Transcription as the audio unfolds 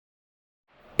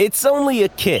It's only a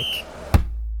kick,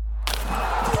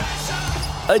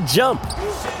 a jump,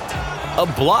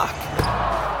 a block.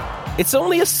 It's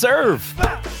only a serve.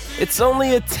 It's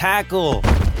only a tackle,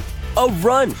 a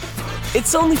run.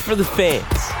 It's only for the fans.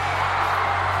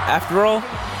 After all,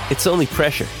 it's only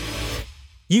pressure.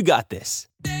 You got this.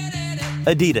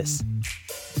 Adidas.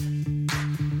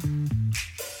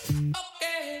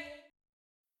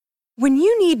 When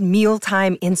you need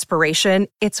mealtime inspiration,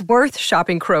 it's worth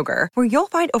shopping Kroger, where you'll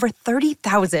find over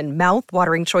 30,000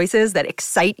 mouth-watering choices that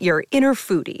excite your inner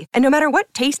foodie. And no matter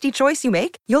what tasty choice you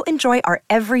make, you'll enjoy our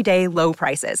everyday low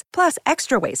prices, plus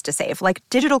extra ways to save, like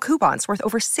digital coupons worth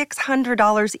over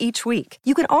 $600 each week.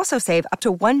 You can also save up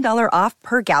to $1 off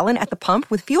per gallon at the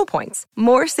pump with fuel points.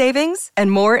 More savings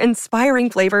and more inspiring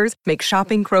flavors make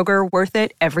shopping Kroger worth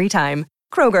it every time.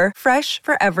 Kroger, fresh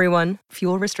for everyone.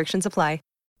 Fuel restrictions apply.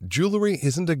 Jewelry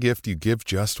isn't a gift you give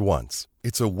just once.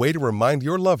 It's a way to remind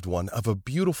your loved one of a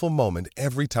beautiful moment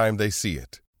every time they see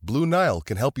it. Blue Nile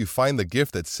can help you find the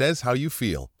gift that says how you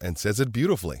feel and says it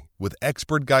beautifully, with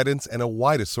expert guidance and a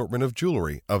wide assortment of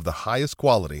jewelry of the highest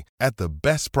quality at the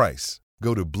best price.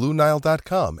 Go to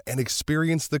BlueNile.com and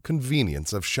experience the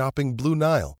convenience of shopping Blue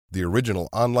Nile, the original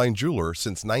online jeweler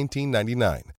since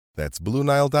 1999. That's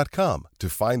BlueNile.com to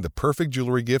find the perfect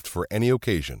jewelry gift for any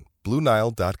occasion.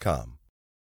 BlueNile.com.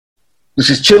 This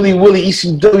is Chili Willie,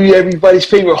 ECW, everybody's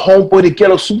favorite homeboy, the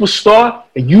ghetto superstar,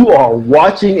 and you are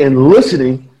watching and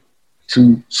listening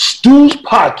to Stu's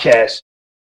Podcast.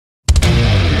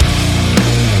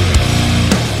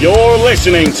 You're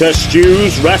listening to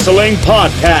Stu's Wrestling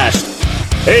Podcast.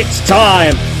 It's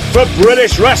time for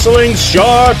British Wrestling's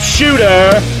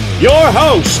sharpshooter, your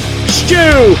host,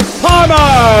 Stu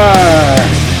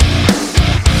Palmer.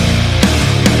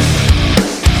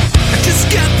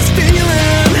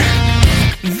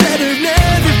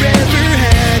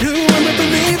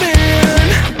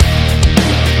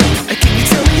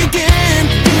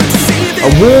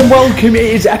 A warm welcome, it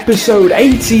is episode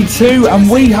 82 and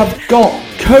we have got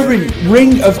current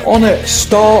Ring of Honor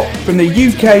star from the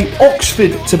UK,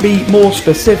 Oxford to be more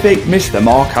specific, Mr.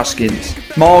 Mark Haskins.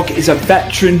 Mark is a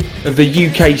veteran of the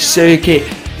UK circuit.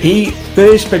 He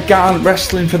first began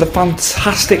wrestling for the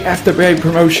fantastic FWA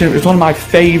promotion. It was one of my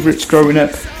favourites growing up.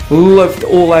 Loved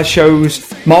all their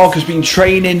shows. Mark has been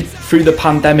training through the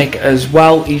pandemic as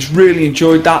well. He's really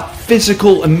enjoyed that.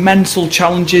 Physical and mental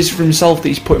challenges for himself that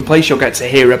he's put in place. You'll get to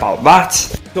hear about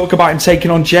that. Talk about him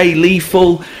taking on Jay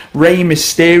Lethal, Rey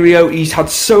Mysterio. He's had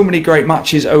so many great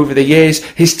matches over the years.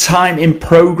 His time in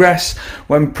Progress,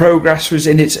 when Progress was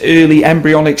in its early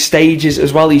embryonic stages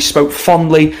as well. He spoke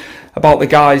fondly about the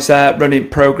guys there running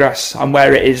Progress and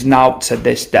where it is now to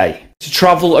this day. To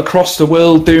travel across the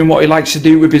world doing what he likes to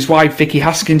do with his wife Vicky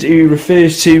Haskins, who he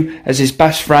refers to as his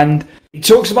best friend. He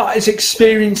talks about his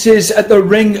experiences at the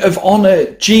Ring of Honor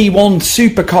G1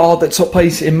 Supercard that took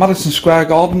place in Madison Square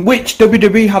Garden, which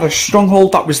WWE had a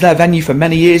stronghold. That was their venue for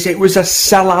many years. It was a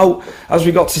sellout, as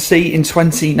we got to see in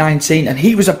 2019, and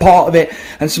he was a part of it,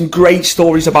 and some great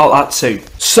stories about that too.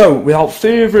 So, without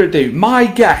further ado, my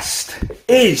guest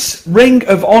is Ring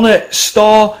of Honor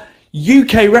star,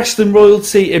 UK wrestling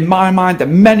royalty in my mind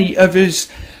and many others,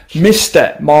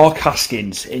 Mr. Mark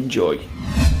Haskins. Enjoy.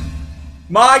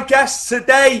 My guest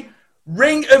today,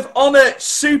 Ring of Honor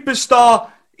superstar.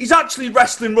 He's actually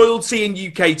wrestling royalty in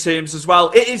UK terms as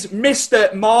well. It is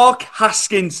Mr. Mark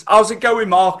Haskins. How's it going,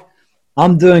 Mark?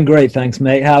 I'm doing great, thanks,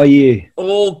 mate. How are you?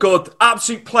 All good.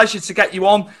 Absolute pleasure to get you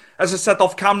on. As I said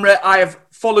off camera, I have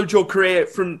followed your career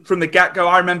from the get-go.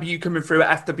 I remember you coming through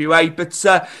at FWA.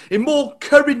 But in more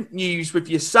current news with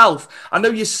yourself, I know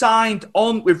you signed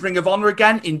on with Ring of Honor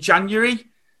again in January.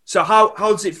 So how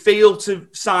does it feel to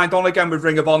sign on again with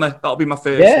Ring of Honor? That'll be my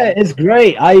first Yeah, one. It's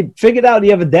great. I figured out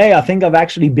the other day, I think I've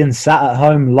actually been sat at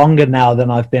home longer now than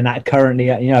I've been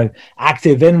currently,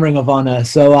 active in Ring of Honor.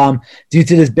 So due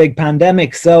to this big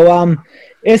pandemic. So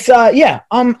it's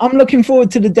I'm looking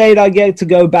forward to the date I get to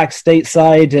go back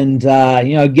stateside and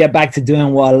get back to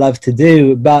doing what I love to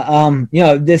do. But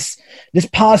this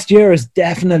past year has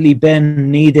definitely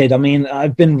been needed. I mean,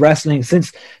 I've been wrestling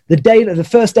since the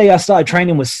first day I started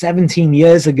training was 17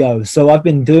 years ago. So I've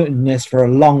been doing this for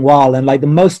a long while, and the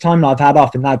most time I've had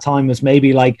off in that time was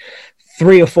maybe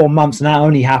 3 or 4 months, and that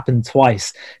only happened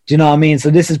twice. Do you know what I mean? So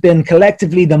this has been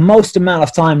collectively the most amount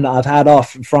of time that I've had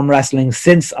off from wrestling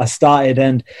since I started,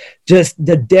 and just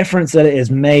the difference that it has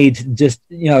made, just,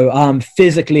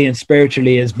 physically and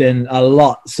spiritually, has been a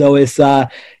lot. So it's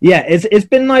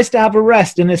been nice to have a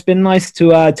rest, and it's been nice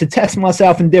to test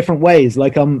myself in different ways.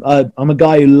 Like I'm a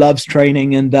guy who loves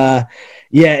training, and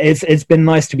it's been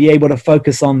nice to be able to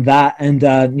focus on that, and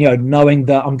knowing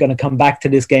that I'm going to come back to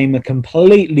this game a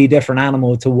completely different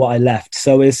animal to what I left.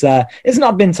 So it's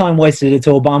not been time wasted at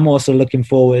all, but I'm also looking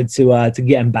forward to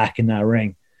getting back in that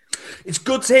ring. It's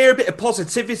good to hear a bit of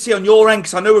positivity on your end,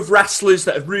 because I know of wrestlers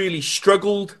that have really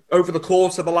struggled over the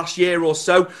course of the last year or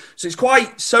so. So it's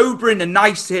quite sobering and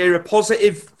nice to hear a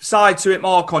positive side to it,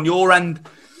 Mark, on your end.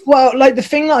 Well, like the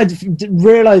thing that I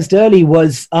realized early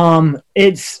was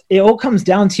it all comes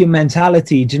down to your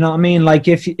mentality. Do you know what I mean? Like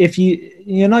if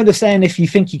you know the saying, if you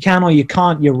think you can or you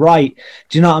can't, you're right.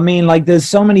 Do you know what I mean? Like there's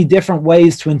so many different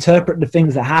ways to interpret the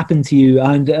things that happen to you,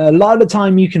 and a lot of the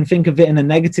time you can think of it in a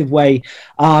negative way,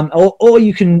 or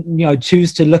you can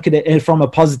choose to look at it from a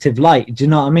positive light. Do you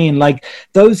know what I mean? Like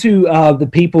those who are the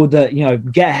people that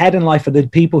get ahead in life are the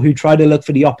people who try to look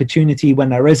for the opportunity when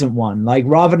there isn't one. Like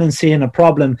rather than seeing a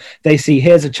problem, they see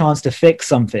here's a chance to fix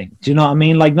something. Do you know what I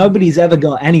mean? Like nobody's ever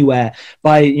got anywhere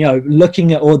by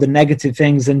looking at all the negative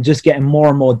things and just getting more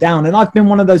and more down. And I've been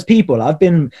one of those people. I've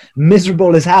been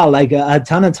miserable as hell like a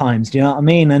ton of times. Do you know what I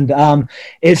mean? And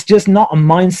it's just not a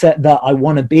mindset that I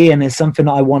want to be in. It's something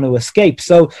that I want to escape.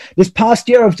 So this past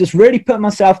year I've just really put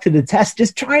myself to the test,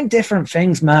 just trying different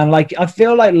things, man. Like I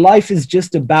feel like life is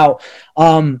just about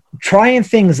trying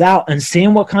things out and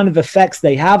seeing what kind of effects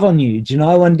they have on you, do you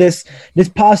know? And this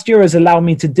past year has allowed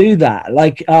me to do that.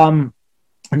 Like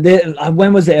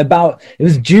when was it? It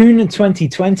was June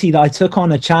 2020 that I took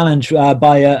on a challenge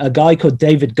by a guy called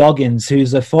David Goggins,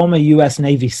 who's a former US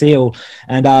Navy SEAL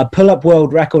and pull-up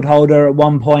world record holder at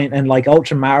one point, and like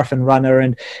ultra marathon runner.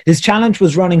 And his challenge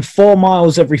was running 4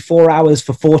 miles every 4 hours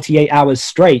for 48 hours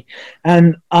straight.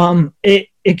 And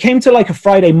it came to like a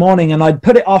Friday morning, and I'd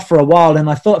put it off for a while, and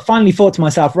I finally thought to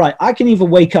myself, right, I can either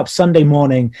wake up Sunday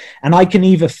morning and I can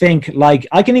either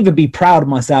be proud of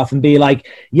myself and be like,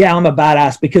 yeah, I'm a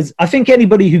badass, because I think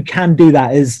anybody who can do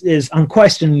that is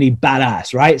unquestionably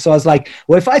badass, right? So I was like,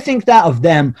 well, if I think that of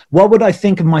them, what would I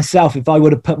think of myself if I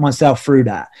would have put myself through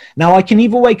that? Now I can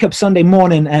either wake up Sunday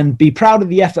morning and be proud of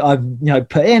the effort I've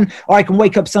put in, or I can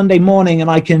wake up Sunday morning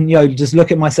and I can just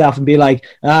look at myself and be like,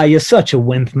 you're such a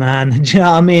wimp, man. Do you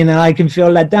know what I mean? And I can feel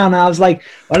let down. And I was like,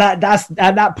 well, that's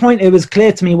at that point, it was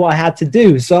clear to me what I had to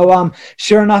do. So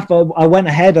sure enough, I went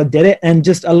ahead, I did it. And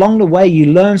just along the way,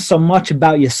 you learn so much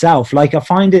about yourself. Like I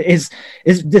find it is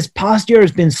this past year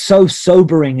has been so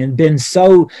sobering and been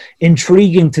so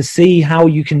intriguing to see how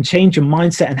you can change your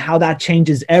mindset and how that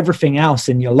changes everything else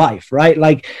in your life, right?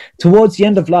 Like towards the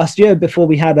end of last year, before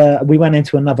we went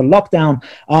into another lockdown,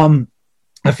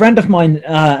 a friend of mine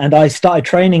and I started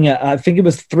training at, I think it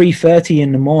was 3:30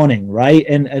 in the morning, right?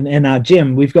 In our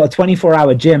gym. We've got a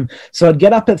 24-hour gym. So I'd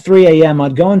get up at 3 a.m.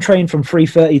 I'd go and train from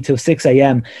 3:30 till 6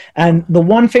 a.m. And the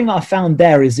one thing that I found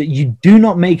there is that you do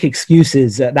not make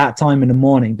excuses at that time in the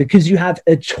morning, because you have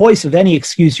a choice of any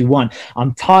excuse you want.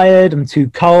 I'm tired, I'm too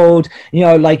cold,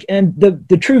 and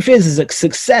the truth is that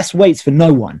success waits for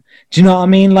no one. Do you know what I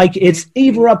mean? Like it's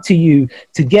either up to you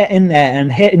to get in there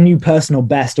and hit a new personal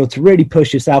best, or to really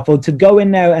push yourself, or to go in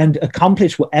there and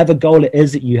accomplish whatever goal it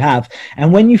is that you have.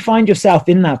 And when you find yourself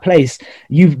in that place,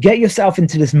 you get yourself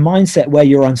into this mindset where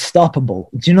you're unstoppable.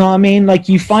 Do you know what I mean? Like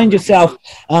you find yourself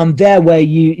there where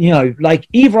like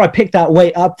either I picked that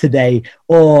weight up today,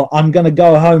 or I'm going to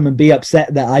go home and be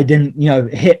upset that I didn't,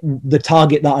 hit the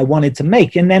target that I wanted to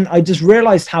make. And then I just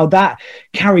realized how that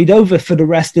carried over for the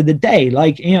rest of the day.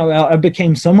 Like, I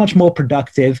became so much more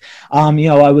productive. I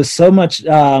was so much,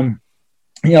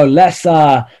 less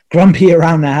grumpy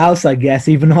around the house, I guess,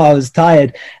 even though I was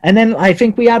tired. And then I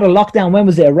think we had a lockdown, when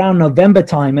was it? Around November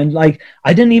time. And like,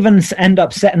 I didn't even end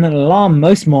up setting an alarm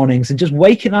most mornings, and just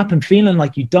waking up and feeling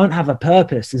like you don't have a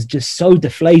purpose is just so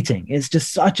deflating. It's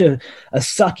just such a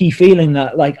sucky feeling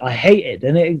that like I hated.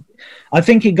 And I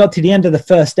think it got to the end of the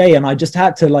first day, and I just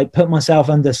had to like put myself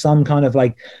under some kind of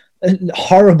like a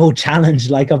horrible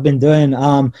challenge like I've been doing.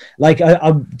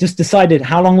 I just decided,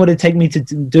 how long would it take me to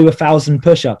do 1,000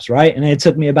 push-ups, right? And it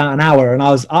took me about an hour. And I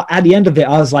was at the end of it,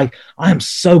 I was like, I am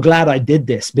so glad I did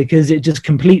this, because it just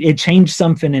it changed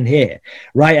something in here,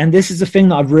 right? And this is the thing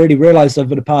that I've really realized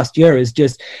over the past year, is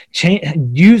just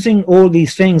using all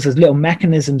these things as little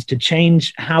mechanisms to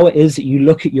change how it is that you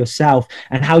look at yourself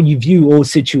and how you view all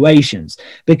situations,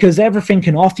 because everything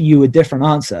can offer you a different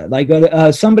answer. Like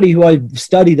somebody who I've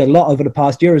studied a lot over the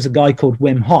past year is a guy called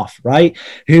Wim Hof, right?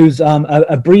 Who's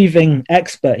a breathing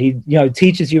expert. He,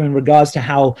 teaches you in regards to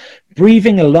how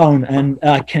breathing alone and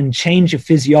can change your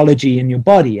physiology in your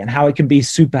body and how it can be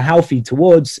super healthy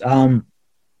towards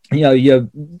your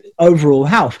overall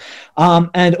health.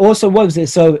 And also, what was it?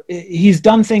 So he's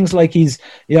done things like he's,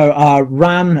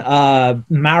 ran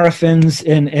marathons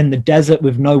in the desert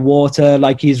with no water.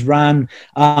 Like he's ran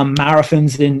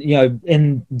marathons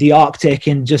in the Arctic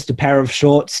in just a pair of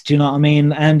shorts. Do you know what I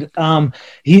mean? And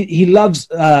he loves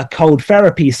cold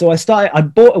therapy. So I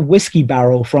bought a whiskey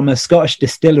barrel from a Scottish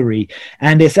distillery,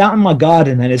 and it's out in my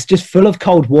garden, and it's just full of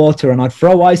cold water. And I'd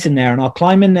throw ice in there, and I'll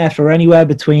climb in there for anywhere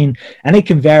between, and it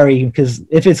can vary because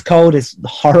if it's cold, it's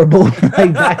horrible.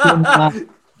 Like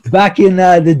back in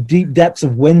the deep depths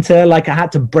of winter, like I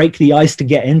had to break the ice to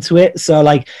get into it. So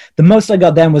like the most I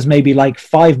got then was maybe like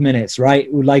 5 minutes,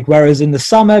 right? Like whereas in the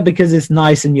summer, because it's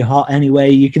nice and you're hot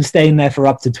anyway, you can stay in there for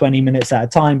up to 20 minutes at a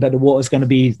time, but the water's going to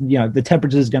be, the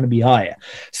temperature is going to be higher.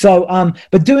 So,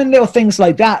 but doing little things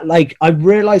like that, like I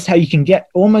realized how you can get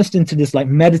almost into this like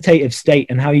meditative state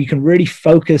and how you can really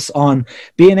focus on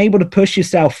being able to push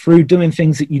yourself through doing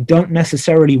things that you don't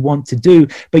necessarily want to do,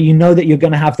 but you know that you're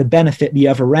going to have the benefit the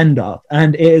other end of.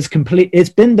 And it's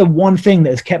been the one thing that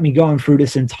has kept me going through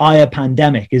this entire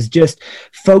pandemic, is just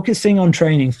focusing on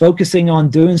training, focusing on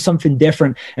doing something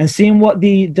different and seeing what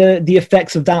the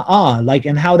effects of that are, like,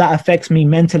 and how that affects me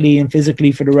mentally and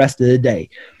physically for the rest of the day.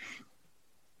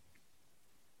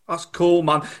 That's cool,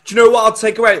 man. Do you know what I'll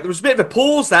take away? There was a bit of a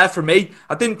pause there for me.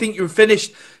 I didn't think you were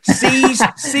finished. Seize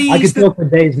I could talk for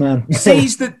days, man.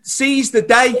 seize the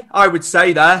day, I would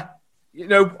say there.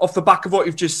 Off the back of what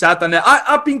you've just said. And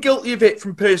I've been guilty of it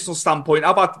from a personal standpoint.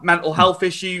 I've had mental health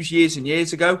issues years and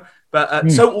years ago, but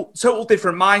total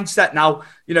different mindset now.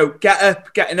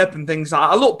 Getting up and things like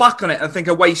that. I look back on it and I think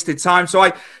I wasted time. So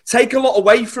I take a lot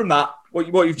away from that.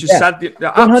 What you've just said,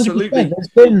 absolutely.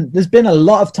 There's been a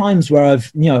lot of times where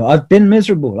I've been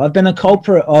miserable. I've been a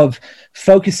culprit of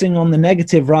focusing on the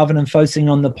negative rather than focusing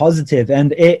on the positive,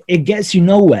 and it gets you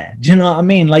nowhere. Do you know what I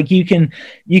mean? Like you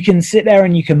can sit there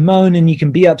and you can moan and you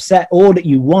can be upset all that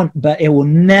you want, but it will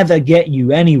never get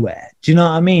you anywhere. Do you know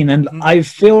what I mean? And I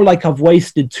feel like I've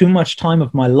wasted too much time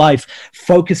of my life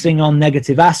focusing on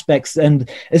negative aspects, and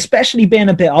especially being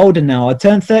a bit older now. I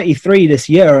turned 33 this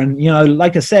year, and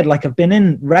like I said, like I've been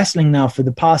in wrestling now for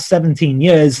the past 17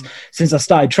 years since I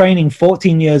started training.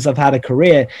 14 years I've had a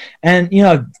career, and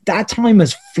that time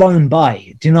has flown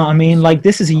by. Do you know what I mean? Like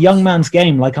this is a young man's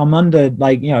game. Like I'm under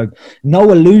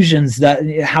no illusions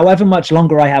that however much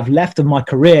longer I have left of my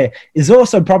career is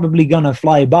also probably gonna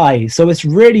fly by. So it's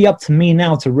really up to me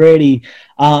now to really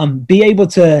be able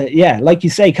to, like you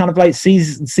say, kind of like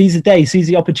seize the day, seize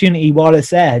the opportunity while it's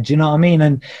there. Do you know what I mean?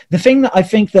 And the thing that I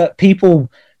think that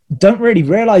people don't really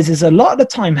realize is a lot of the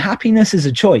time happiness is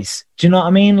a choice. Do you know what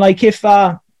I mean? Like if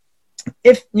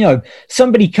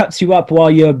somebody cuts you up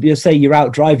while you're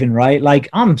out driving, right? Like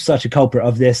I'm such a culprit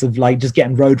of this, of like just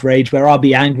getting road rage where I'll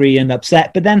be angry and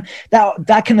upset, but then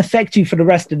that can affect you for the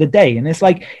rest of the day. And it's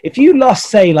like if you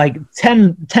lost say like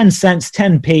 10 cents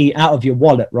 10p out of your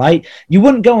wallet, right, you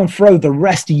wouldn't go and throw the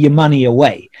rest of your money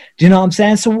away. Do you know what I'm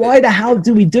saying? So why the hell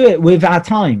do we do it with our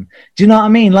time? Do you know what I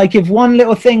mean? Like if one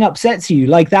little thing upsets you,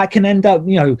 like that can end up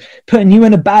putting you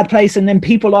in a bad place, and then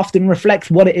people often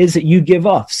reflect what it is that you give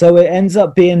off. So it ends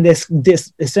up being this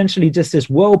essentially just this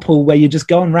whirlpool where you're just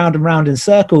going round and round in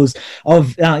circles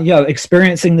of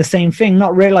experiencing the same thing,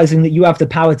 not realizing that you have the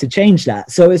power to change that.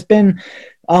 So it's been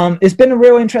a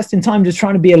real interesting time just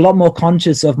trying to be a lot more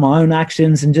conscious of my own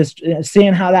actions and just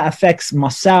seeing how that affects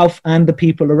myself and the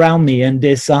people around me. And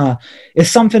it's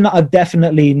something that I'm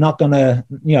definitely not gonna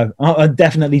I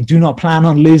definitely do not plan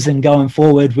on losing going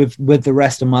forward with the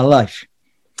rest of my life.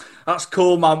 That's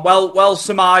cool, man. Well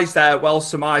surmised there. Well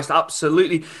surmised.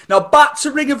 Absolutely. Now back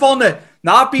to Ring of Honor.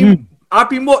 Now I've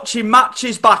been watching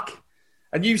matches back,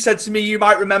 and you said to me you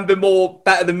might remember more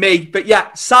better than me. But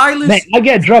yeah, Silas. Mate, I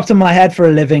get dropped on my head for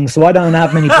a living, so I don't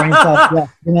have many brain cells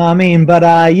left. You know what I mean? But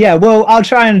well, I'll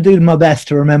try and do my best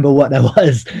to remember what there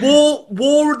was.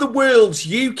 War of the Worlds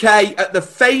UK at the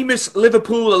famous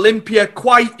Liverpool Olympia.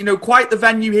 Quite the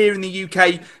venue here in the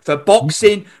UK for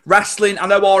boxing, wrestling. I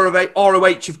know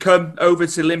ROH have come over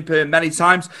to Olympia many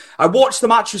times. I watched the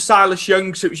match with Silas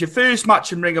Young, so it was your first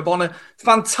match in Ring of Honor.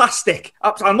 Fantastic.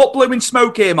 I'm not blowing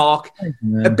smoke here, Mark.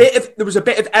 There was a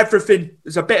bit of everything.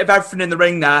 There's a bit of everything in the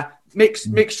ring there.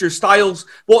 Mixture of styles.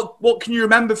 What can you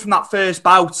remember from that first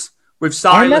bout? with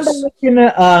Silas.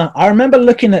 I remember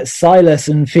looking at Silas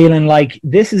and feeling like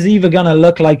this is either going to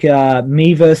look like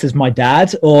me versus my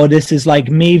dad, or this is like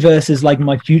me versus like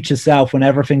my future self when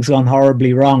everything's gone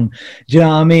horribly wrong. Do you know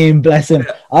what I mean? Bless him.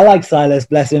 I like Silas.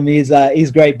 Bless him.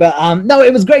 He's great. But no,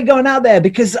 it was great going out there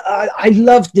because I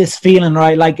loved this feeling,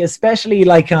 right? Like, especially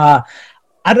like,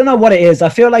 I don't know what it is. I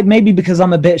feel like maybe because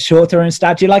I'm a bit shorter in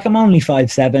stature, like I'm only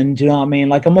 5'7", do you know what I mean?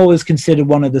 Like I'm always considered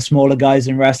one of the smaller guys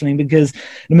in wrestling because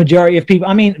the majority of people,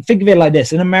 I mean, think of it like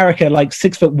this. In America, like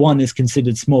 6'1" is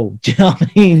considered small. Do you know what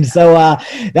I mean? So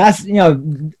that's, you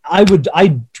know,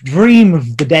 I dream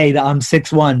of the day that I'm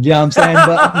 6'1", do you know what I'm saying?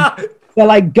 But but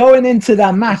like going into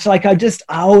that match, like I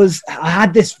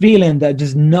had this feeling that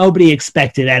just nobody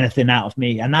expected anything out of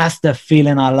me. And that's the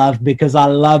feeling I love, because I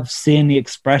love seeing the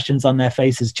expressions on their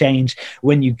faces change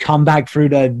when you come back through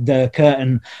the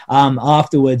curtain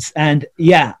afterwards. And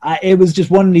yeah, it was just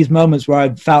one of these moments where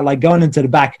I felt like going into the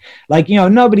back, like, you know,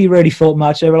 nobody really thought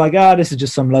much. They were like, oh, this is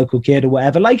just some local kid or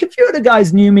whatever. Like a few of the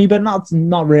guys knew me, but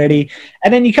not really.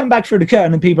 And then you come back through the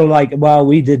curtain and people are like, well,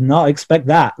 we did not expect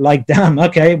that. Like, damn,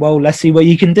 okay, well, let's see what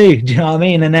you can do. Do you know what I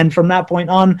mean? And then from that point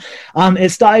on, it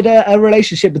started a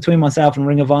relationship between myself and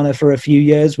Ring of Honor for a few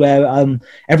years, where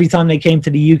every time they came to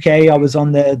the UK, I was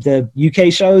on the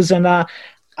UK shows, and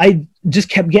I just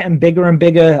kept getting bigger and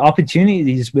bigger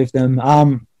opportunities with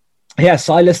them. Yeah,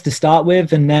 Silas to start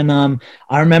with, and then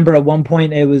I remember at one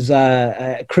point it was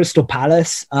Crystal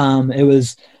Palace. It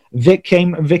was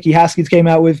Vicky Haskins came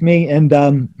out with me,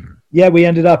 and yeah, we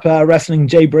ended up wrestling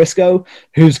Jay Briscoe,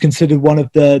 who's considered one of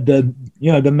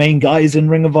the main guys in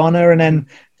Ring of Honor. And then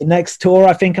the next tour,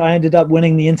 I think I ended up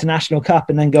winning the International Cup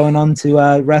and then going on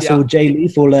to wrestle Jay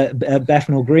Lethal at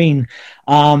Bethnal Green.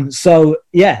 So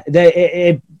yeah,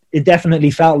 it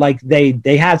definitely felt like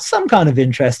they had some kind of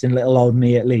interest in little old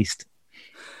me, at least.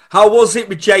 How was it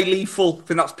with Jay Lethal? I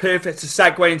think that's perfect to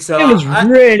segue into that. It was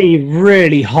really,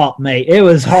 really hot, mate. It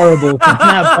was horrible. From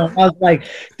that point, I was like,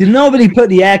 did nobody put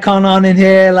the aircon on in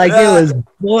here? Like, it was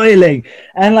boiling.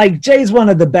 And, like, Jay's one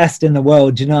of the best in the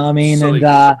world, you know what I mean? Sorry.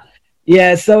 And,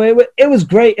 yeah, so it was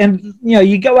great. And, you know,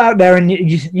 you go out there and,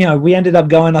 you know, we ended up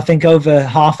going, I think, over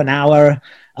half an hour.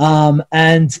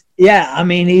 And, yeah, I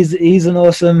mean, he's an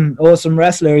awesome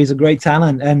wrestler. He's a great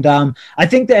talent. And I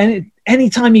think that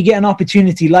anytime you get an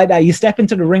opportunity like that, you step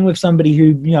into the ring with somebody who,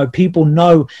 you know, people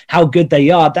know how good they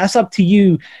are. That's up to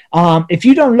you. If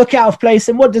you don't look out of place,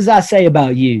 then what does that say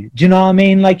about you? Do you know what I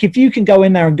mean? Like, if you can go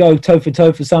in there and go toe for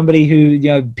toe for somebody who, you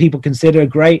know, people consider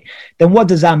great, then what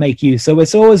does that make you? So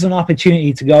it's always an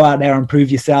opportunity to go out there and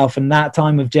prove yourself. And that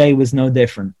time with Jay was no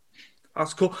different.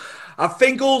 That's cool. I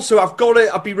think also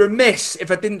I'd be remiss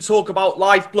if I didn't talk about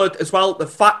Lifeblood as well, the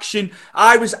faction.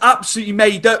 I was absolutely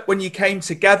made up when you came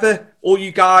together, all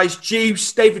you guys,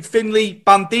 Juice, David Finlay,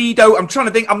 Bandido. I'm trying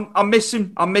to think, I'm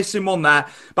missing one there.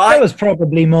 But there was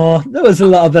probably more. There was a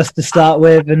lot of us to start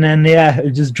with, and then, yeah,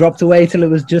 it just dropped away till it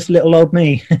was just little old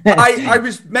me. I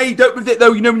was made up with it,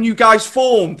 though, you know, when you guys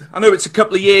formed. I know it's a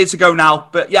couple of years ago now,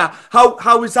 but yeah,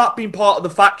 how has that been part of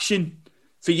the faction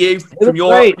for you, from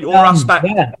your aspect?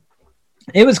 Yeah.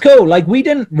 It was cool. Like, we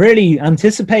didn't really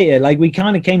anticipate it. Like, we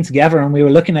kind of came together and we were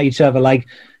looking at each other like,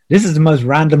 this is the most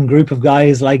random group of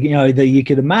guys, like, you know, that you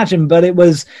could imagine. But it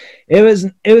was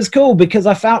cool because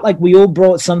I felt like we all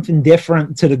brought something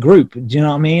different to the group. Do you know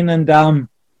what I mean? And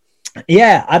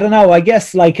yeah, I don't know. I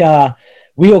guess like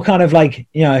we all kind of like,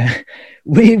 you know,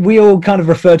 we all kind of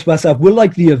refer to ourselves, we're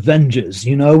like the Avengers,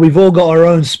 you know, we've all got our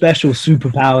own special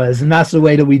superpowers, and that's the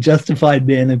way that we justified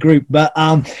being a group. But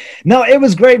no, it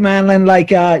was great, man. And like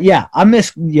yeah, I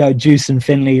miss, you know, Juice and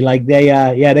Finlay. Like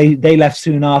they left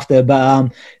soon after,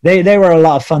 but they were a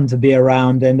lot of fun to be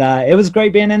around, and it was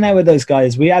great being in there with those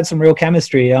guys. We had some real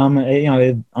chemistry. You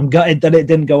know, I'm gutted that it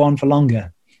didn't go on for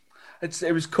longer.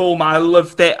 It was cool, man. I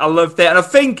loved it, and I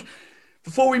think,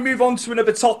 before we move on to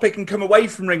another topic and come away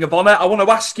from Ring of Honor, I want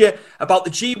to ask you about the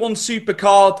G1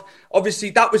 Supercard. Obviously,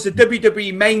 that was a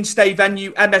WWE mainstay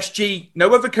venue, MSG.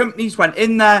 No other companies went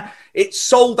in there. It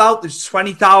sold out. There's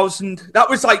 20,000.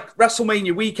 That was like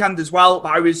WrestleMania weekend as well.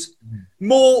 But I was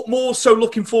more so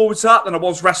looking forward to that than I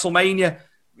was WrestleMania.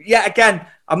 Yet again,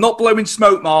 I'm not blowing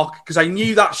smoke, Mark, because I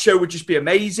knew that show would just be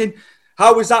amazing.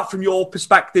 How was that from your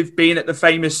perspective, being at the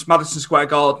famous Madison Square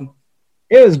Garden?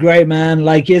 It was great, man.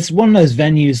 Like, it's one of those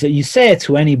venues that you say it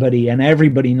to anybody and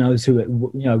everybody knows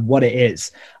what it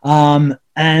is.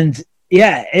 And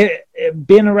yeah,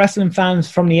 being a wrestling fan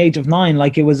from the age of 9,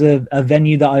 like, it was a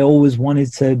venue that I always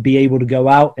wanted to be able to go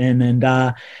out in. And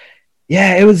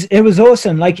yeah, it was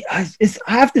awesome. Like, I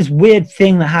have this weird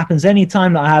thing that happens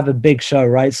anytime that I have a big show,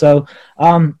 right? So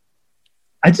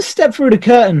I just step through the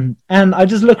curtain and I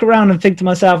just look around and think to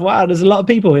myself, wow, there's a lot of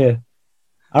people here.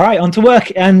 All right, on to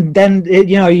work. And then,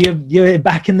 you're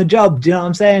back in the job. Do you know what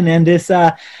I'm saying? And it's,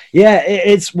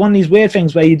 it's one of these weird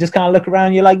things where you just kind of look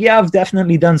around. You're like, yeah, I've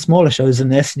definitely done smaller shows than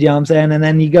this. Do you know what I'm saying? And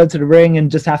then you go to the ring and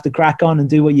just have to crack on and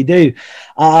do what you do.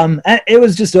 And it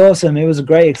was just awesome. It was a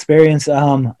great experience.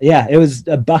 It was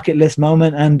a bucket list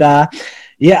moment. And,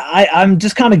 I'm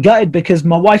just kind of gutted because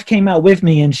my wife came out with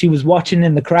me and she was watching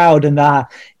in the crowd. And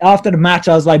after the match,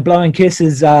 I was like blowing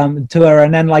kisses to her.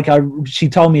 And then she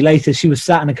told me later she was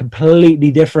sat in a completely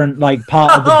different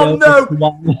part of the building.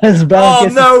 Oh,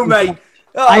 no, mate.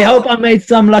 Oh. I hope I made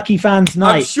some lucky fans'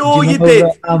 night. I'm sure you did.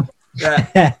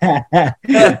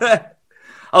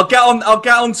 I'll get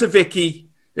on to Vicky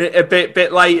a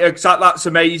bit later because that's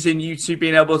amazing. You two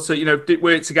being able to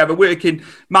work together, working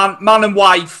man and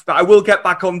wife. But I will get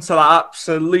back onto that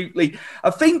absolutely.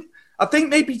 I think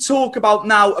maybe talk about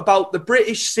now about the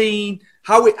British scene,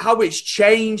 how it's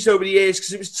changed over the years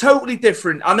because it was totally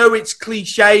different. I know it's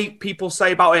cliche, people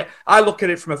say about it. I look at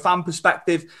it from a fan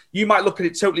perspective. You might look at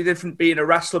it totally different, being a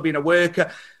wrestler, being a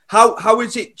worker. How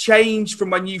has it changed from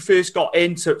when you first got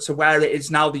into to where it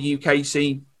is now, the UK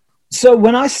scene? So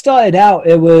when I started out,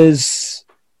 it was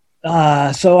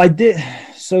I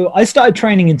started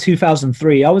training in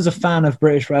 2003. I was a fan of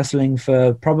British wrestling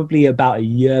for probably about a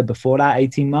year before that,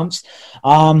 18 months.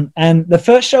 And the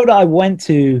first show that I went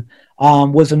to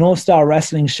was an all-star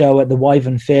wrestling show at the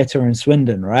Wyvern Theatre in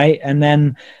Swindon, right? And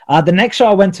then the next show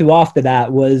I went to after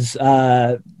that was,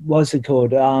 what's it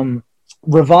called?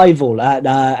 Revival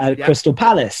at Crystal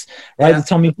Palace, right? The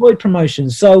Tommy Boyd promotion.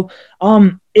 So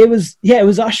it was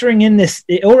ushering in this.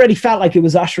 It already felt like it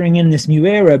was ushering in this new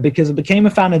era because I became a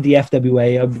fan of the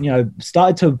FWA. I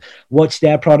started to watch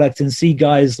their product and see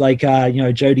guys like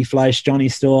Jody Fleisch, Johnny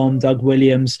Storm, Doug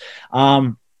Williams.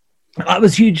 I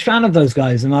was a huge fan of those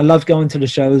guys, and I loved going to the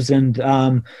shows and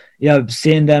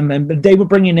seeing them. And they were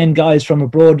bringing in guys from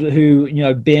abroad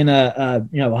who, being a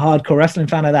hardcore wrestling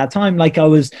fan at that time, like I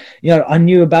was, I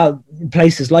knew about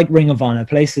places like Ring of Honor,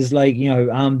 places like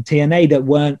TNA that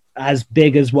weren't as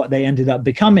big as what they ended up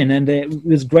becoming. And it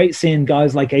was great seeing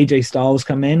guys like AJ Styles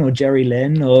come in, or Jerry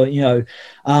Lynn, or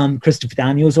Christopher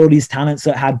Daniels, all these talents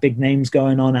that had big names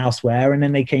going on elsewhere, and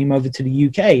then they came over to the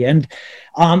UK. And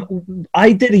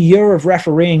I did a year of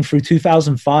refereeing through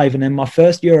 2005, and then my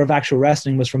first year of actual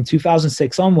wrestling was from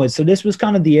 2006 onwards. So this was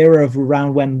kind of the era of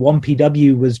around when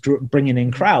 1PW was bringing in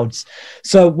crowds.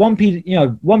 So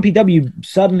 1PW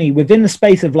suddenly, within the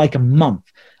space of like a month,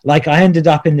 I ended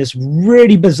up in this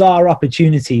really bizarre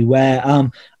opportunity where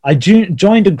I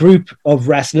joined a group of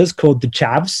wrestlers called the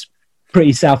Chavs.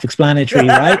 Pretty self-explanatory,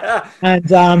 right?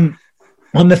 And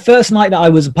on the first night that I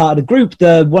was a part of the group,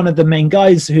 one of the main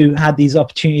guys who had ththese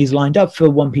opportunities lined up for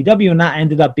 1PW, and that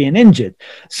ended up being injured.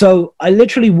 So I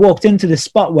literally walked into this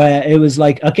spot where it was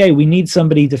like, okay, we need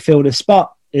somebody to fill this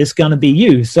spot. It's going to be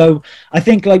you. So I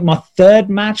think my third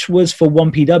match was for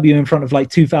 1PW in front of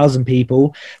 2,000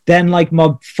 people. Then my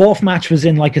fourth match was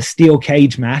in a steel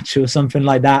cage match or something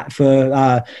like that for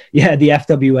the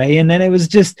FWA. And then it was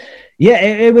just,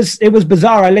 it was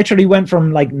bizarre. I literally went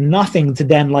from nothing to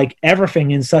then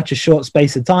everything in such a short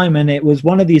space of time. And it was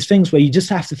one of these things where you just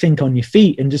have to think on your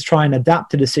feet and just try and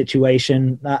adapt to the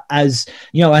situation as,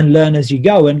 and learn as you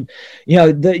go. And,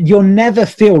 you'll never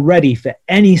feel ready for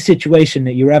any situation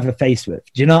that you're ever faced with.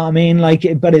 Do you know what I mean?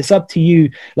 But it's up to you.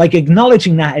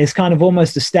 Acknowledging that is kind of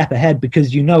almost a step ahead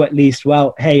because at least,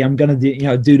 well, hey, I'm going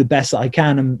to do the best that I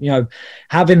can. And,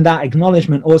 having that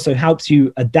acknowledgement also helps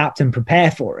you adapt and prepare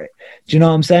for it. Do you know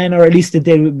what I'm saying? Or at least it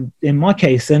did in my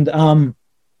case. And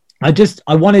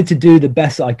I wanted to do the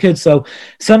best that I could. So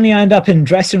suddenly I end up in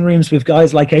dressing rooms with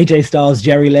guys like AJ Styles,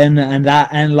 Jerry Lynn, and that.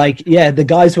 And the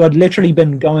guys who had literally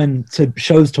been going to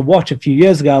shows to watch a few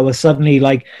years ago were suddenly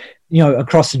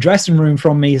across the dressing room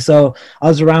from me. So I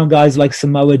was around guys like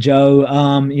Samoa Joe,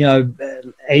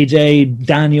 AJ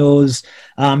Daniels,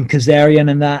 Kazarian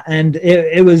and that. And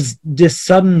it was this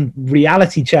sudden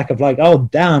reality check of oh,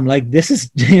 damn, this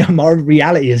is, my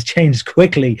reality has changed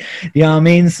quickly. You know what I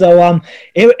mean? So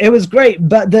it was great.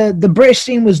 But the British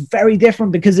scene was very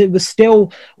different because it was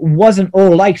still wasn't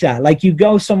all like that. You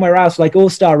go somewhere else, All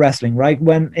Star Wrestling, right?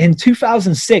 When in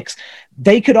 2006,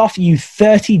 they could offer you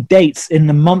 30 dates in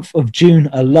the month of June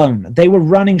alone. They were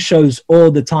running shows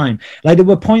all the time. Like there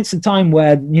were points in time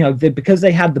where, because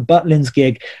they had the Butlins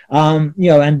gig,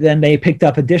 and then they picked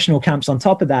up additional camps on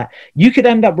top of that, you could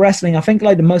end up wrestling. I think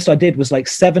like the most I did was like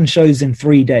 7 shows in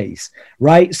 3 days,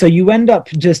 right? So you end up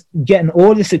just getting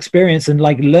all this experience and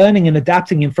like learning and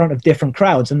adapting in front of different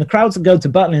crowds. And the crowds that go to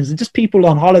Butlins are just people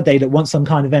on holiday that want some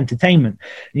kind of entertainment,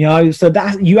 so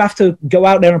that you have to go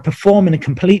out there and perform in a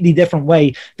completely different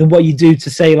way than what you do to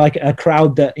say like a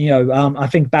crowd that I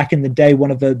think back in the day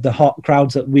one of the hot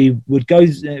crowds that we would go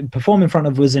perform in front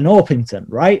of was in Orpington,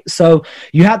 right? So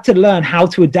you had to learn how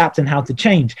to adapt and how to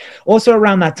change. Also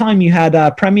around that time you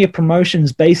had Premier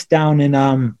Promotions based down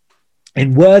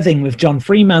in Worthing with John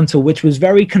Fremantle, which was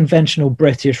very conventional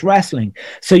British wrestling.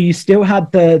 So you still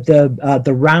had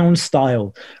the round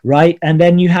style, right? And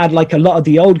then you had like a lot of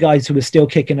the old guys who were still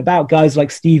kicking about, guys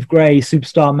like Steve Gray,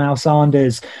 Superstar Mal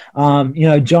Sanders,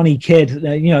 Johnny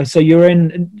Kidd, so you're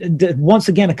in once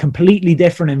again a completely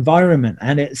different environment.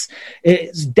 And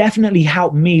it's definitely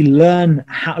helped me learn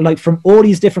how, like, from all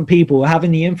these different people,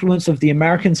 having the influence of the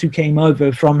Americans who came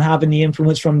over, from having the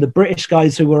influence from the British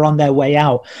guys who were on their way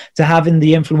out, to having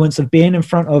the influence of being in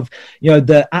front of at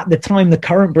the time the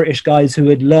current British guys who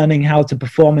were learning how to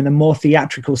perform in a more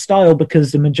theatrical style,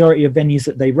 because the majority of venues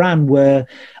that they ran were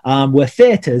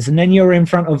theaters. And then you're in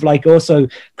front of like also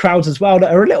crowds as well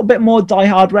that are a little bit more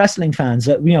diehard wrestling fans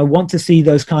that want to see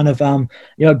those kind of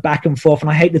back and forth,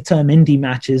 and I hate the term indie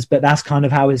matches, but that's kind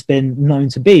of how it's been known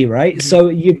to be, right? Mm-hmm. So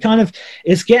you kind of,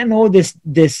 it's getting all this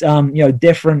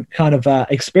different kind of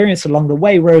experience along the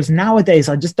way, whereas nowadays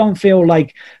I just don't feel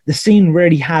like the scene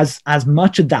really has as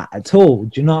much of that at all.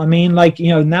 Do you know what I mean? Like,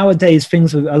 nowadays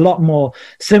things are a lot more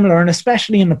similar, and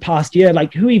especially in the past year,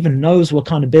 like who even knows what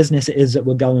kind of business it is that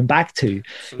we're going back to?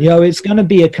 It's going to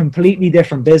be a completely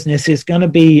different business. It's going to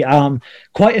be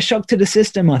quite a shock to the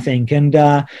system, I think. And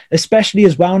especially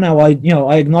as well now, I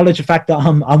acknowledge the fact that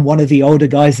I'm one of the older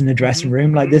guys in the dressing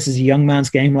room. Like, this is a young man's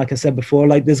game, like I said before.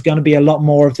 Like, there's going to be a lot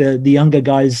more of the younger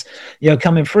guys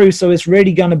coming through, so it's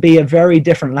really going to be a very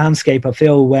different landscape, I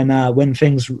feel, when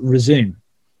things resume.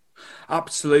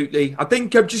 Absolutely. I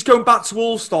think just going back to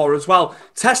All Star as well,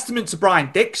 testament to Brian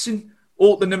Dixon,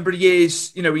 all the number of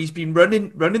years he's been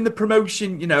running the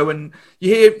promotion, and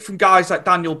you hear from guys like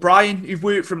Daniel Bryan, who've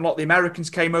worked from a lot of the Americans,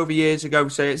 came over years ago.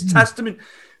 So it's a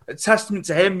testament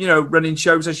to him, running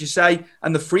shows, as you say,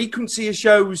 and the frequency of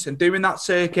shows and doing that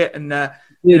circuit. And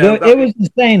it was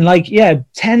insane. Like,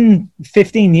 10,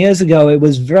 15 years ago, it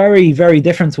was very, very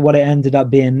different to what it ended up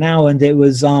being now. And it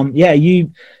was,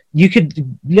 you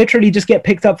could literally just get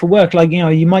picked up for work. Like,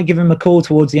 you might give him a call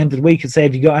towards the end of the week and say,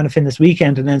 have you got anything this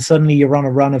weekend? And then suddenly you're on a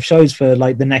run of shows for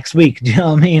like the next week. Do you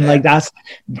know what I mean? Yeah. Like, that's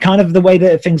kind of the way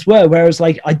that things were. Whereas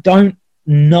like, I don't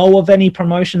know of any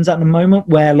promotions at the moment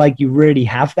where like you really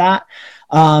have that.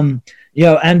 And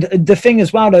the thing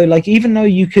as well, though, like, even though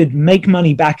you could make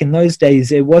money back in those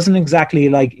days, it wasn't exactly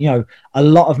like, a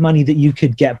lot of money that you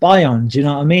could get by on. Do you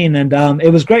know what I mean? And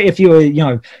it was great if you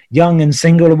were, young and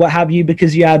single or what have you,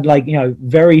 because you had like,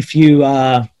 very few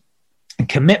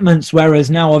commitments. Whereas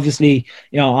now, obviously,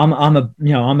 I'm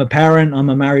a parent, I'm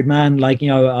a married man. Like,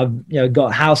 I've got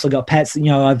a house, I've got pets,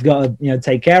 I've got to,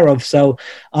 take care of. So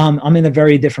I'm in a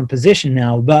very different position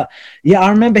now. But yeah, I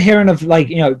remember hearing of like,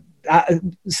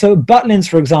 so Butlins,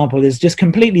 for example, is just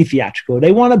completely theatrical.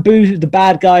 They want to boo the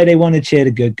bad guy, they want to cheer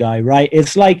the good guy, right?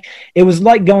 It's like, it was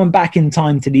like going back in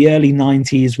time to the early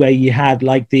 90s where you had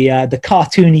like the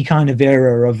cartoony kind of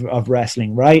era of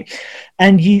wrestling, right?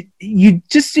 And you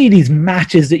just see these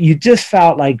matches that you just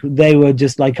felt like they were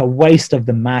just like a waste of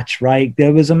the match, right?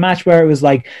 There was a match where it was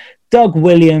like Doug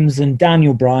Williams and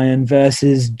Daniel Bryan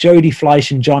versus Jody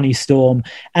Fleisch and Johnny Storm.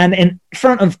 And in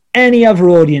front of any other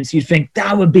audience, you'd think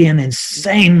that would be an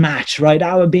insane match, right?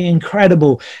 That would be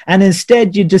incredible. And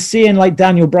instead, you're just seeing like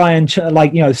Daniel Bryan,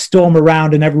 storm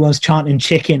around and everyone's chanting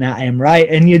chicken at him, right?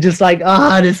 And you're just like,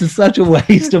 this is such a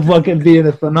waste of what could be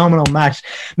a phenomenal match.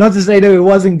 Not to say that it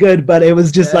wasn't good, but it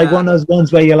was just like one of those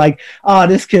ones where you're like,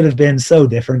 this could have been so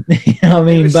different. You know what I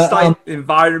mean? It was the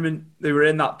environment they were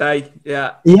in that day.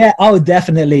 Yeah. Oh,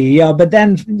 definitely. Yeah. But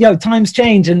then, times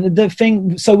change. And the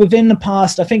thing, so within the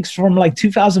past, I think from like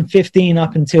 2015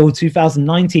 up until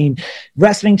 2019,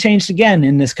 wrestling changed again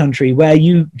in this country, where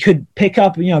you could pick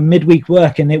up, midweek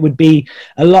work and it would be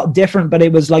a lot different, but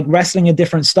it was like wrestling a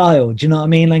different style. Do you know what I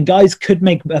mean? And guys could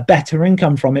make a better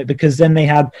income from it because then they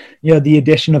had, the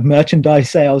addition of merchandise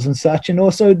sales and such. And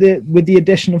also with the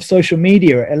addition of social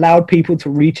media, it allowed people to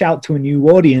reach out to a new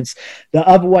audience that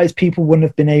otherwise people wouldn't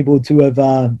have been able to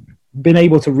have been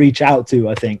able to reach out to,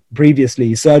 I think,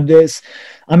 previously. So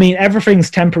everything's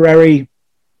temporary.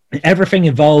 Everything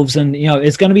evolves, and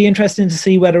it's going to be interesting to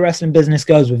see where the wrestling business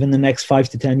goes within the next 5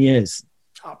 to 10 years.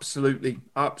 Absolutely,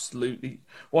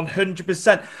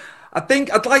 100%. I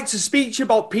think I'd like to speak to you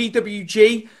about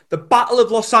PWG, the Battle of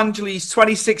Los Angeles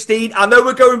 2016. I know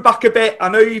we're going back a bit. I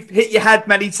know you've hit your head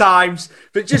many times,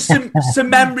 but just some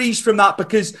memories from that,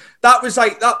 because that was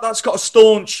like that's got a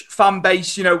staunch fan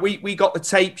base. We got the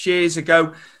tapes years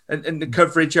ago and the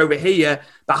coverage over here.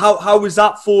 But how was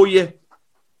that for you?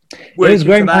 It was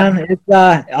great, man.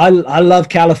 I love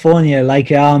California.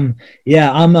 Like, I'm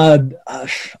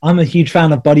a huge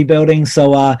fan of bodybuilding.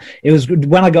 So it was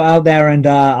when I got out there, and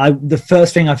the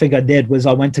first thing I think I did was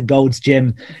I went to Gold's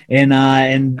Gym in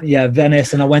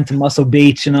Venice, and I went to Muscle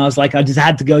Beach, and I was like, I just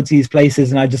had to go to these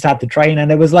places, and I just had to train. And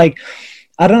it was like,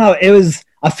 I don't know,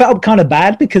 I felt kind of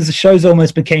bad because the shows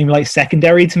almost became like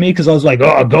secondary to me, because I was like,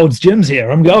 oh, Gold's Gym's here,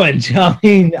 I'm going. Do you know what I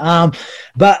mean?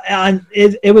 But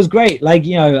it was great. Like,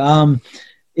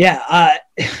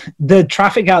 the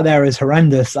traffic out there is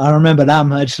horrendous. I remember that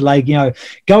much. Like,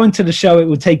 going to the show, it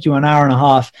would take you an hour and a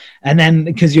half. And then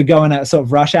because you're going at sort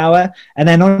of rush hour, and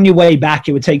then on your way back,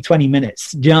 it would take 20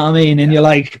 minutes. Do you know what I mean? And you're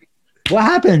like, what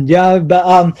happened? Yeah.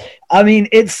 But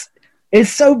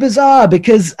it's so bizarre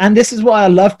because, and this is why I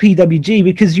love PWG,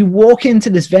 because you walk into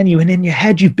this venue and in your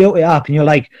head you've built it up and you're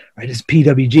like, right, it's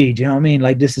PWG. Do you know what I mean?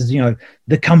 Like, this is,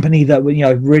 the company that,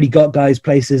 really got guys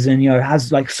places and, has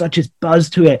like such a buzz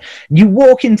to it. And you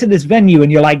walk into this venue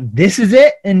and you're like, this is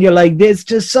it. And you're like, there's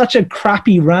just such a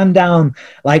crappy rundown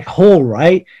like hall,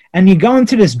 right? And you go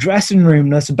into this dressing room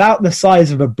that's about the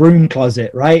size of a broom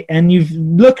closet, right? And you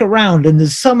look around and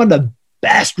there's some of the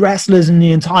best wrestlers in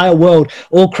the entire world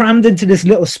all crammed into this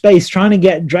little space trying to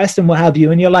get dressed and what have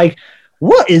you, and you're like,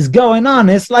 what is going on?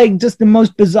 It's like just the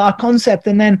most bizarre concept.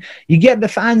 And then you get the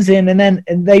fans in, and then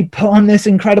they put on this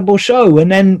incredible show,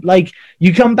 and then like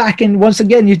you come back and once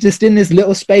again you're just in this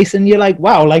little space and you're like,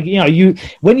 wow, like,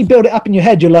 when you build it up in your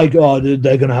head, you're like, oh,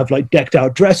 they're gonna have like decked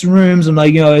out dressing rooms and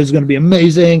like, it's gonna be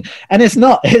amazing. And it's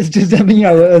not. It's just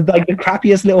like the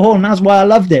crappiest little hall, and that's why I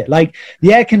loved it. Like,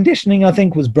 the air conditioning I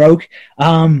think was broke,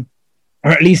 or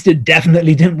at least it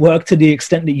definitely didn't work to the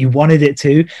extent that you wanted it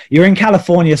to. You're in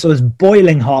California, so it's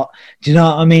boiling hot. Do you know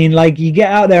what I mean? Like, you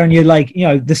get out there and you're like,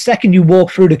 the second you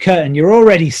walk through the curtain, you're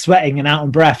already sweating and out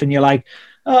of breath, and you're like,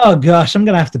 oh gosh, I'm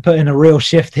going to have to put in a real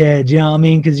shift here. Do you know what I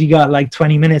mean? Because you got like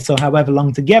 20 minutes or however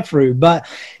long to get through. But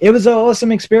it was an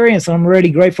awesome experience. I'm really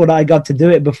grateful that I got to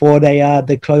do it before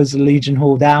they closed the Legion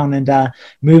Hall down and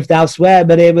moved elsewhere.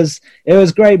 But it was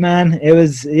great, man. It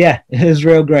was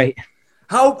real great.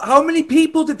 How many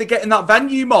people did they get in that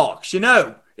venue, Marks?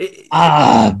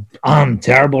 I'm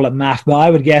terrible at math, but I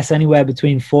would guess anywhere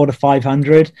between 400 to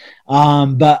 500.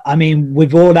 But I mean,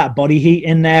 with all that body heat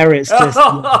in there, it's just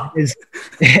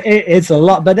it's a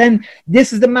lot. But then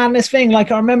this is the madness thing.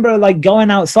 Like, I remember like going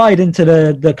outside into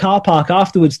the car park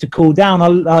afterwards to cool down. I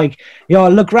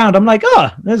look around. I'm like,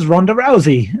 oh, there's Ronda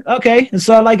Rousey. Okay, and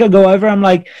so like I go over. I'm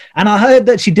like, and I heard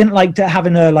that she didn't like to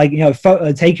having a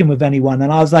photo taken with anyone.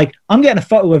 And I was like, I'm getting a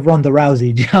photo with Ronda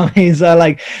Rousey. Do you know what I mean? So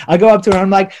like I go up to her. I'm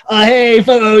like, oh, hey,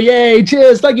 photo, yay,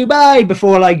 cheers, thank you, bye.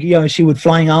 Before she would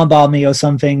flying armbar me or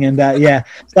something. And so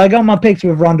I got my picture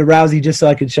with Ronda Rousey just so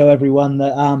I could show everyone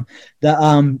that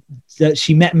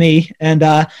she met me. And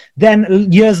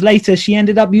then years later, she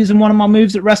ended up using one of my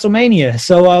moves at WrestleMania.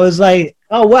 So I was like,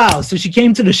 oh, wow. So she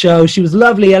came to the show. She was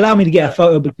lovely. Allowed me to get a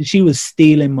photo because she was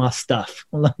stealing my stuff.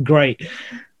 Great.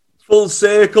 Full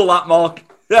circle, that, Mark.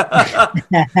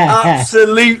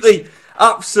 Absolutely.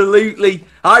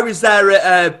 I was there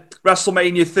at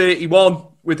WrestleMania 31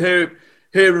 with her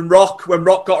and Rock when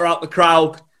Rock got her out the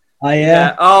crowd. Oh,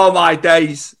 yeah. Oh, my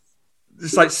days.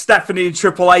 Just like Stephanie and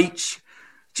Triple H.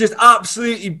 Just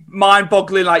absolutely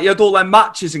mind-boggling. Like, you had all their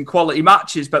matches and quality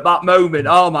matches, but that moment,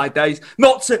 oh, my days.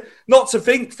 Not to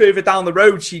think further down the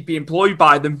road she'd be employed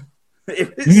by them. I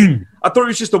thought it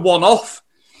was just a one-off.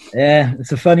 Yeah,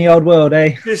 it's a funny old world,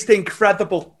 eh? Just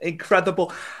incredible.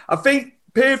 I think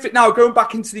perfect. Now, going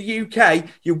back into the UK,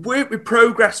 you worked with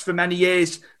Progress for many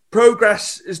years.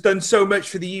 Progress has done so much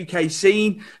for the UK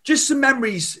scene. Just some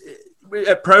memories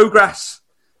at Progress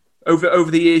over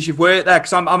the years you've worked there,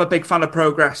 because I'm a big fan of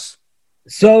Progress.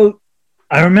 So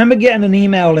I remember getting an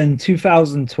email in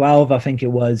 2012, I think it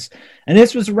was, and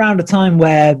this was around a time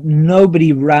where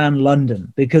nobody ran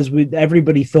London because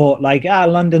everybody thought like,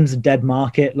 London's a dead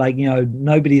market, like,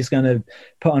 nobody's going to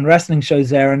put on wrestling shows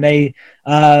there. And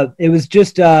it was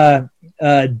just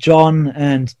John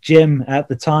and Jim at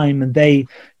the time, and they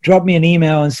dropped me an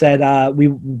email and said, we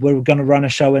were going to run a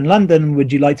show in London.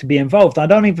 Would you like to be involved? I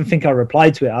don't even think I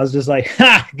replied to it. I was just like,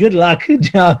 ha, good luck. Do you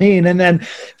know what I mean? And then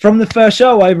from the first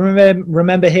show, I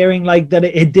remember hearing like that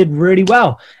it did really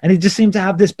well. And it just seemed to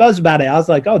have this buzz about it. I was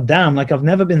like, oh, damn, like I've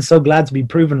never been so glad to be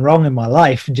proven wrong in my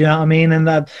life. Do you know what I mean? And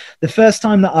the first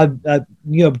time that I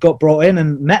got brought in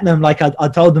and met them, like I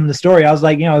told them the story. I was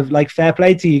like, like fair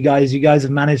play to you guys. You guys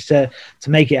have managed to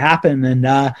make it happen. And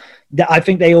I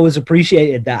think they always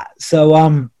appreciated that.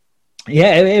 So,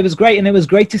 yeah, it was great. And it was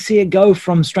great to see it go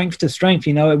from strength to strength.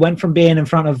 It went from being in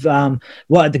front of,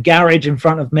 at the garage in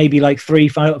front of maybe like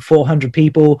 300-400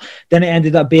 people. Then it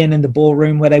ended up being in the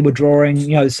ballroom where they were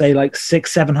drawing, say like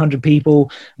 600-700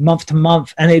 people month to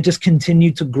month. And it just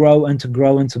continued to grow and to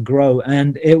grow and to grow.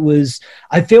 And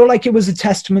I feel like it was a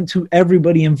testament to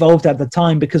everybody involved at the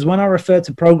time, because when I refer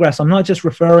to progress, I'm not just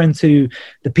referring to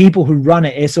the people who run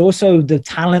it. It's also the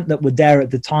talent that were there at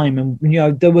the time. And,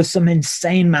 there was some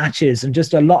insane matches and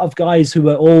just a lot of guys who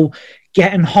were all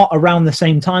getting hot around the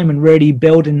same time and really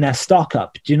building their stock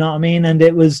up. Do you know what I mean? And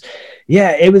it was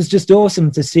just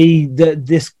awesome to see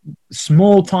this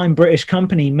small-time British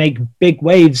company make big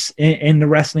waves in the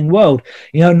wrestling world.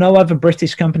 No other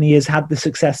British company has had the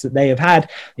success that they have had,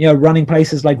 running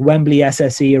places like Wembley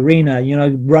SSE Arena,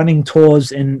 running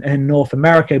tours in North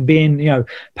America, being,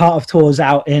 part of tours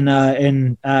out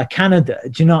in Canada.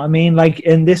 Do you know what I mean?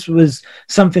 And this was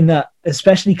something that,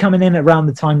 especially coming in around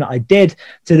the time that I did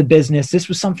to the business, this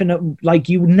was something that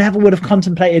you never would have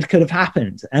contemplated could have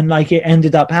happened. And it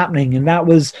ended up happening. And that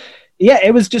was,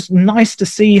 it was just nice to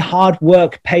see hard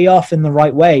work pay off in the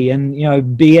right way,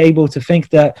 and, be able to think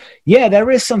that,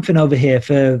 there is something over here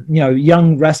for,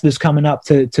 young wrestlers coming up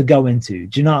to go into.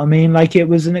 Do you know what I mean? It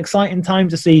was an exciting time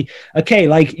to see, okay,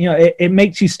 it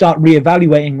makes you start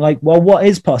reevaluating, what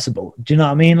is possible? Do you know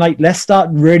what I mean? Let's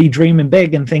start really dreaming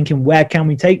big and thinking, where can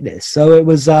we take this? So it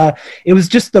was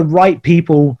just the right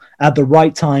people at the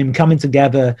right time coming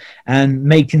together and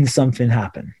making something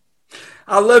happen.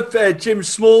 I love Jim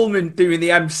Smallman doing the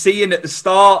MCing at the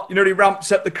start. He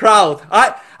ramps up the crowd.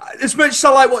 As much as I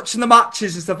like watching the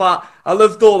matches and stuff, I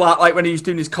loved all that, like when he was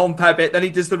doing his compare bit, then he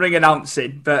does the ring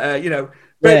announcing. But,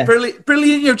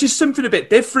 brilliant, just something a bit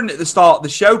different at the start of the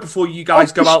show before you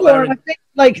guys go out there. And I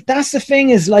think, that's the thing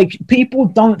is, people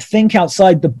don't think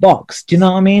outside the box. Do you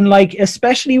know what I mean?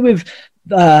 Especially with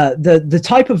the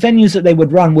type of venues that they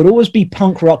would run would always be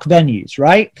punk rock venues,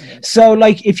 right? So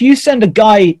if you send a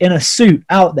guy in a suit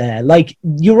out there,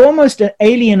 you're almost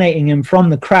alienating him from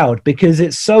the crowd, because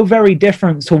it's so very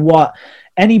different to what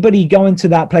anybody going to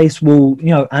that place will,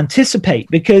 anticipate,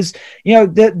 because,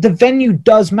 the venue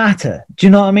does matter. Do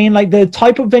you know what I mean? The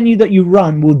type of venue that you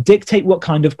run will dictate what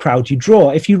kind of crowd you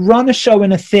draw. If you run a show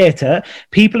in a theater,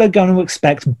 people are going to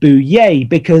expect boo yay,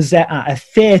 because they're at a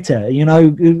theater. You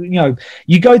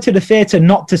go to the theater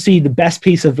not to see the best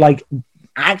piece of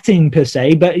acting per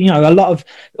se, but a lot of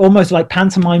almost like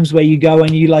pantomimes where you go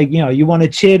and you want to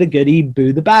cheer the goodie,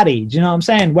 boo the baddie. Do you know what I'm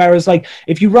saying? Whereas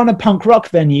if you run a punk rock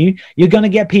venue, you're going to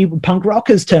get punk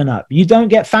rockers turn up. You don't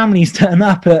get families turn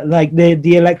up at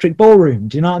the Electric Ballroom.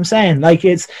 Do you know what I'm saying?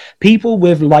 It's people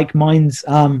with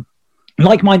like-minded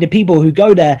people who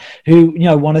go there who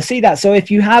want to see that. So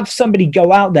if you have somebody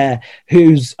go out there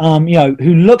who's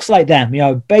who looks like them,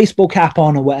 baseball cap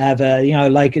on or whatever,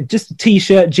 just a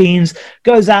t-shirt, jeans,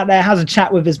 goes out there, has a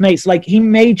chat with his mates, he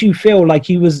made you feel like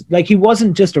he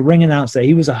wasn't just a ring announcer,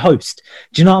 he was a host.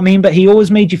 Do you know what I mean? But he always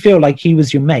made you feel like he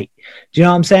was your mate. Do you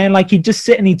know what I'm saying? He'd just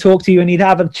sit and he'd talk to you and he'd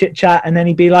have a chit chat, and then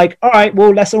he'd be like, all right, well,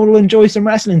 let's all enjoy some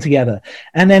wrestling together.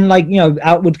 And then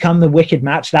out would come the wicked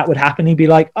match that would happen. He'd be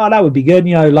like, oh, that would be good.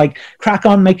 Crack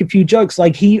on, make a few jokes.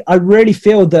 I really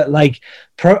feel that I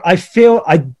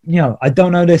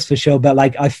don't know this for sure, but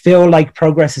I feel like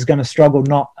Progress is going to struggle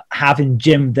not having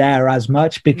Jim there as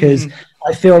much, because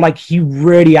I feel like he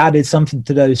really added something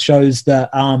to those shows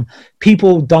that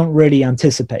people don't really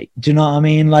anticipate. Do you know what I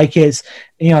mean? It's,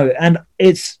 and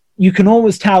it's, you can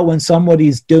always tell when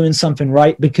somebody's doing something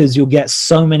right, because you'll get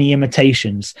so many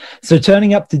imitations. So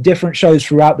turning up to different shows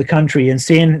throughout the country and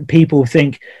seeing people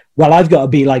think, well, I've got to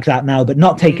be like that now, but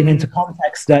not taking into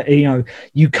context that, you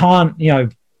can't,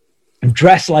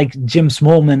 dress like Jim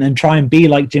Smallman and try and be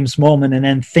like Jim Smallman and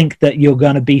then think that you're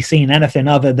going to be seen anything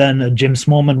other than a Jim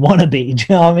Smallman wannabe. Do you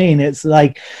know what I mean? It's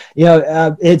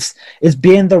it's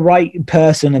being the right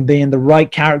person and being the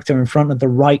right character in front of the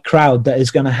right crowd that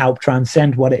is going to help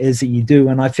transcend what it is that you do.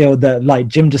 And I feel that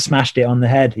Jim just smashed it on the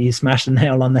head. He smashed the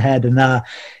nail on the head. And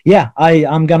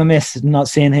I'm going to miss not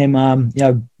seeing him,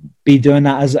 be doing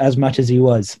that as much as he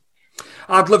was.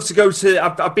 I'd love to go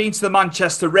to. I've been to the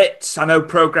Manchester Ritz. I know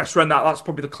Progress run that. That's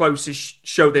probably the closest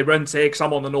show they run to here because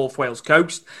I'm on the North Wales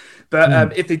coast.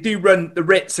 But if they do run the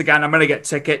Ritz again, I'm going to get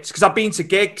tickets because I've been to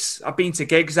gigs. I've been to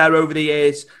gigs there over the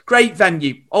years. Great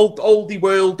venue, oldie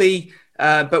worldy.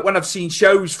 But when I've seen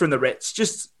shows from the Ritz,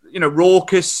 just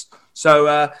raucous. So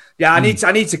I need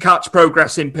to catch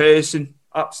Progress in person.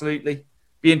 Absolutely,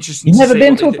 be interesting. You've never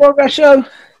been to a Progress show?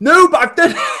 No, but I've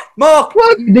done. Mark,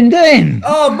 what have you been doing?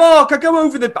 Oh, Mark, I go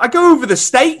over the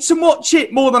States and watch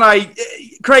it more than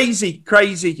crazy.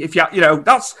 If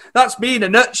that's me in a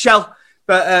nutshell.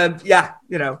 But I've been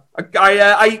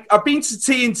to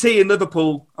TNT in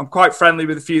Liverpool. I'm quite friendly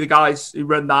with a few of the guys who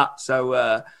run that. So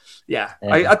I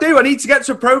do. I need to get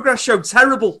to a Progress show.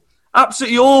 Terrible,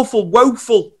 absolutely awful,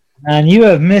 woeful. And you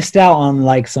have missed out on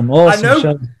like some awesome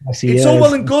shows. It's all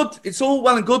well and good. It's all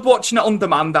well and good watching it on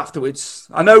demand afterwards.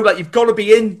 I know that you've got to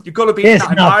be in. You've got to be in that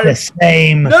environment. It's not the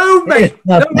same. No, mate.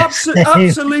 No,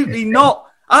 absolutely not.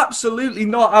 Absolutely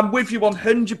not. I'm with you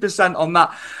 100% on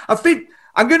that. I think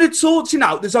I'm going to talk to you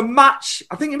now. There's a match.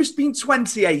 I think it must have been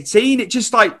 2018. It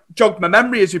just jogged my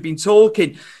memory as we've been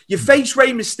talking. You face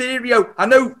Rey Mysterio. I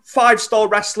know 5-Star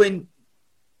Wrestling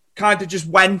kind of just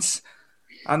went.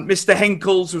 And Mr.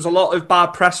 Hinkles, there was a lot of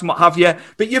bad press and what have you.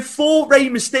 But you fought Rey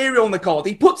Mysterio on the card.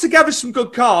 He put together some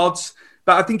good cards,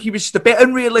 but I think he was just a bit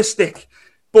unrealistic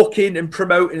booking and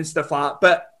promoting and stuff like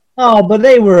that. But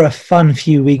they were a fun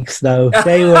few weeks, though.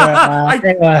 They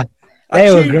were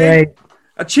great.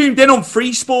 I tuned in on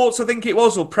Free Sports, I think it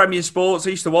was, or Premier Sports.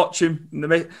 I used to watch him. And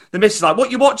the missus like,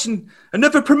 what, you watching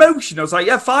another promotion? I was like,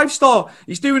 yeah, 5-Star.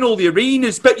 He's doing all the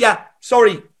arenas. But yeah,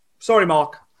 sorry,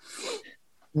 Mark.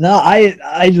 No,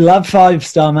 I love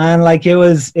 5-Star, man. Like it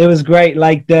was great.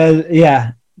 Like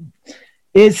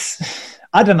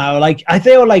I don't know. Like I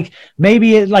feel like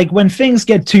maybe when things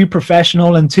get too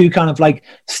professional and too kind of like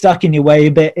stuck in your way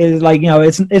a bit, is like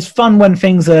it's fun when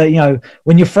things are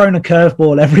when you're throwing a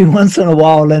curveball every once in a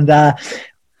while, and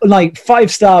like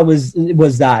 5-Star was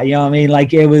that, you know what I mean?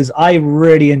 Like I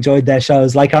really enjoyed their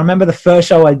shows. Like I remember the first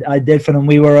show I did for them.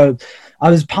 I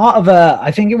was part of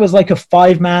I think it was like a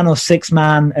 5-man or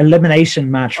 6-man elimination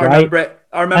match, right?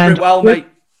 I remember it well, mate.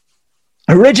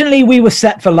 Originally, we were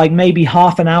set for like maybe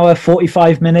half an hour,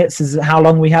 45 minutes is how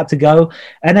long we had to go.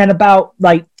 And then about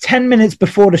like 10 minutes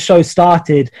before the show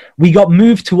started, we got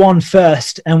moved to 1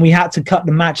 first and we had to cut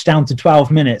the match down to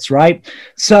 12 minutes, right?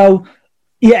 So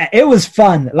yeah, it was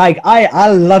fun. Like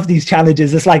I love these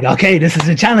challenges. It's like, okay, this is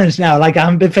a challenge now. Like I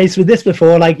haven't been faced with this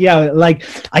before. Like, like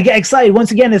I get excited.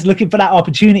 Once again, it's looking for that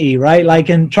opportunity, right? Like,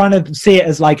 and trying to see it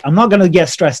as like, I'm not going to get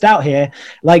stressed out here.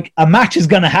 Like a match is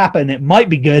going to happen. It might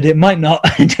be good. It might not.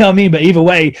 Do you know what I mean? But either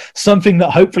way, something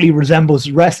that hopefully resembles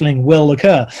wrestling will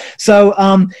occur. So,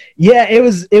 yeah, it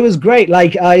was great.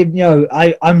 Like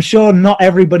I'm sure not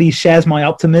everybody shares my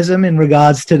optimism in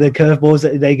regards to the curveballs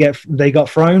that they got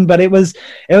thrown, but it was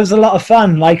a lot of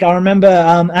fun. Like I remember,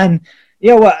 and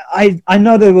I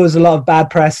know there was a lot of bad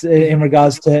press in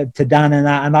regards to Dan and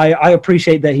that, and I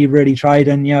appreciate that he really tried.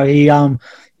 And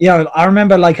I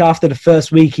remember like after the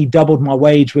first week he doubled my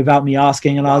wage without me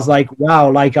asking, and I was like, wow,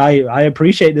 like I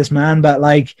appreciate this, man, but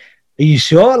like, are you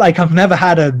sure? Like I've never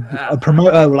had a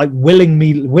promoter like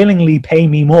willingly pay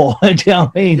me more. Do you know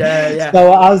what I mean? Yeah.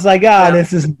 So I was like,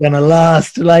 this isn't gonna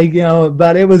last. Like,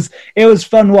 but it was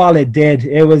fun while it did.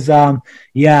 It was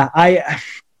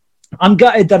I'm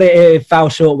gutted that it fell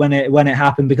short when it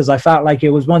happened, because I felt like it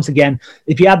was, once again,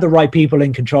 if you had the right people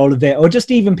in control of it, or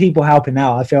just even people helping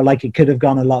out, I feel like it could have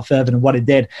gone a lot further than what it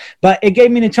did. But it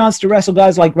gave me the chance to wrestle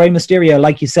guys like Rey Mysterio,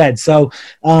 like you said. So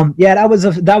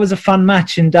that was a fun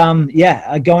match. And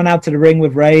going out to the ring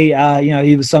with Rey,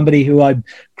 he was somebody who I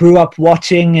grew up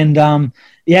watching, and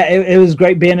it was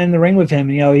great being in the ring with him.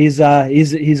 He's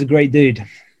a great dude.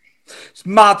 It's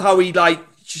mad how he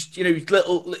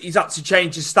he's had to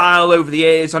change his style over the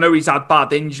years. I know he's had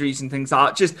bad injuries and things like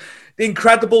that. Just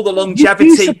incredible, the longevity.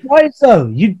 You'd be surprised, though.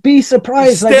 You'd be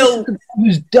surprised. Still,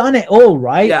 who's done it all,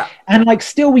 right? Yeah. And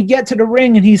still we get to the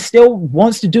ring and he still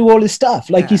wants to do all his stuff.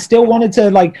 He still wanted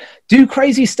to do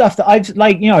crazy stuff that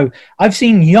I've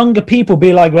seen younger people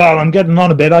be like, well, I'm getting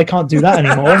on a bit, I can't do that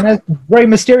anymore. And there's Rey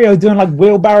Mysterio doing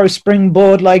wheelbarrow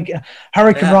springboard,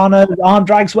 Hurricane Rana, arm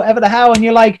drags, whatever the hell. And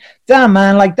you're like, damn,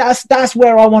 man, that's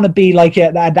where I want to be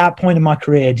at that point in my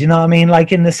career. Do you know what I mean?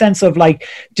 In the sense of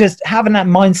just having that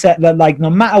mindset that no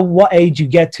matter what age you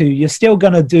get to, you're still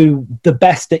going to do the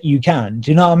best that you can.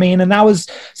 Do you know what I mean? And that was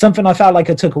something I felt like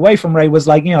I took away from Rey, was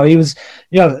he was,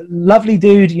 lovely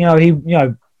dude.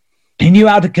 He knew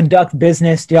how to conduct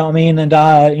business. Do you know what I mean?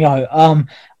 And,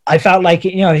 I felt like,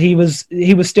 you know, he was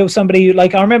still somebody who,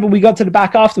 like, I remember we got to the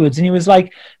back afterwards and he was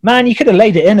like, man, you could have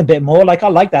laid it in a bit more. Like, I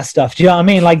like that stuff. Do you know what I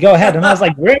mean? Like, go ahead. And I was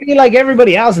like, really? Like,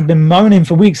 everybody else had been moaning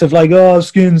for weeks of like, oh,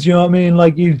 Skins, you know what I mean?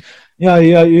 Like,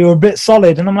 you're a bit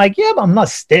solid. And I'm like, yeah, but I'm not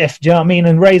stiff. Do you know what I mean?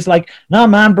 And Ray's like, no,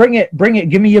 man, bring it.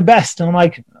 Give me your best. And I'm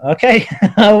like, okay,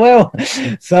 I will.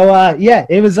 So, yeah,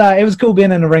 it was cool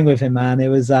being in the ring with him, man. It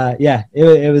was,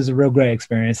 it was a real great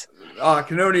experience. Oh, I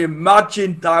can only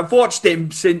imagine. I've watched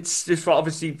him since, just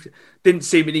obviously didn't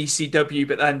see him in ECW,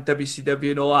 but then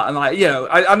WCW and all that. And like, you know,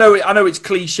 I know it's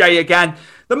cliche again.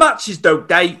 The matches don't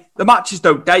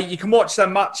date. You can watch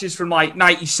them matches from like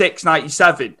 96,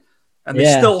 97. And they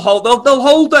still hold. They'll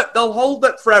hold it. They'll hold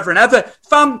it forever and ever.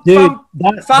 Fan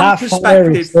perspective.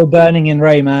 Fire is still burning in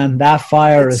Ray, man. That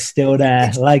fire is still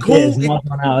there. Like, cool. It's not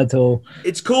gone out at all.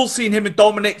 It's cool seeing him and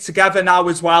Dominic together now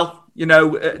as well. You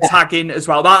know, tagging as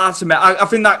well. That's I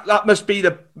think that must be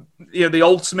the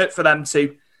ultimate for them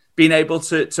to being able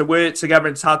to work together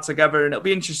and tag together. And it'll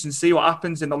be interesting to see what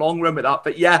happens in the long run with that.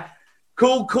 But yeah,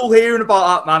 cool hearing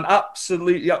about that, man.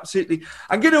 Absolutely.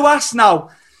 I'm going to ask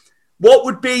now, what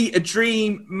would be a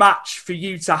dream match for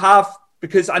you to have?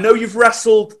 Because I know you've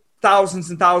wrestled thousands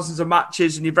and thousands of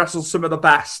matches and you've wrestled some of the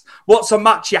best. What's a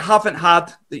match you haven't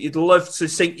had that you'd love to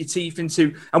sink your teeth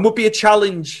into and would be a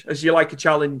challenge, as you like a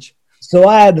challenge? So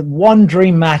I had one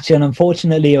dream match, and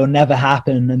unfortunately it'll never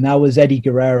happen, and that was Eddie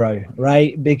Guerrero,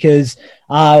 right? Because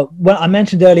when I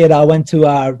mentioned earlier that I went to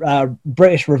a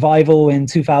British Revival in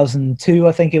 2002,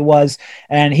 I think it was,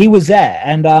 and he was there.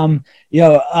 And,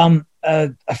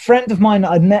 a friend of mine that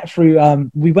I'd met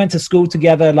through, we went to school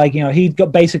together. Like, you know, he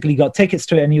basically got tickets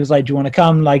to it, and he was like, do you want to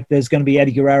come? Like, there's going to be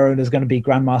Eddie Guerrero and there's going to be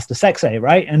Grandmaster Sexay,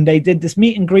 right? And they did this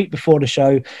meet and greet before the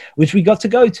show, which we got to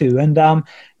go to. And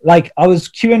like, I was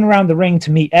queuing around the ring to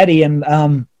meet Eddie, and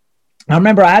I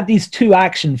remember I had these two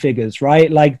action figures, right?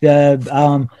 Like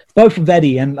the both of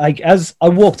Eddie. And like, as I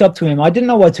walked up to him, I didn't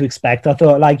know what to expect. I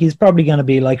thought like, he's probably going to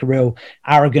be like a real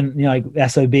arrogant, you know, like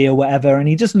SOB or whatever. And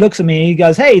he just looks at me and he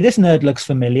goes, hey, this nerd looks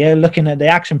familiar, looking at the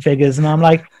action figures. And I'm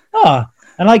like, oh.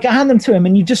 And like, I hand them to him,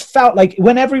 and you just felt like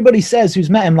when everybody says who's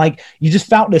met him, like you just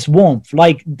felt this warmth,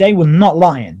 like they were not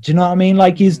lying. Do you know what I mean?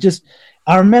 Like he's just,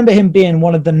 I remember him being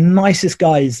one of the nicest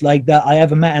guys like that I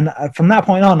ever met. And from that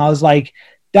point on, I was like,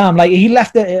 damn, like he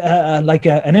left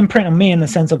an imprint on me in the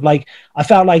sense of like, I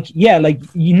felt like, yeah, like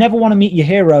you never want to meet your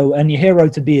hero and your hero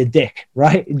to be a dick,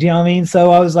 right? Do you know what I mean?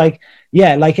 So I was like,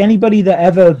 yeah, like anybody that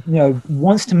ever, you know,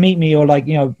 wants to meet me or like,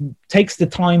 you know, takes the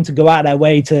time to go out their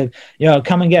way to, you know,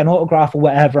 come and get an autograph or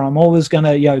whatever, I'm always going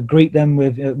to, you know, greet them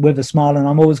with a smile, and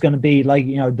I'm always going to be like,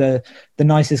 you know, the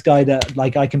nicest guy that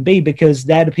like I can be, because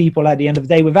they're the people at the end of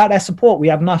the day. Without their support, we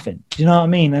have nothing. Do you know what I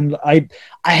mean? And I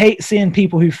hate seeing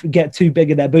people who get too big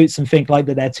of their boots and think like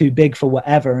that they're too big for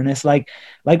whatever. And it's like,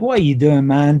 what are you doing,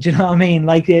 man? Do you know what I mean?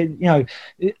 Like,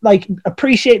 like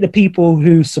appreciate the people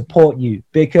who support you,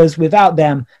 because without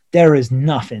them, there is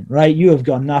nothing, right? You have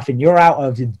got nothing. You're out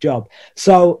of your job.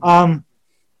 So,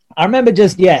 I remember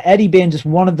Eddie being just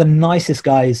one of the nicest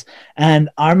guys. And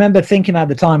I remember thinking at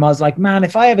the time, I was like, man,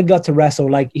 if I ever got to wrestle,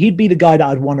 like he'd be the guy that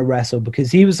I'd want to wrestle,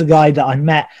 because he was the guy that I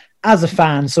met as a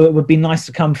fan. So it would be nice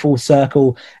to come full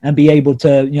circle and be able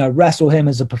to, you know, wrestle him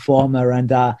as a performer.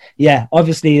 And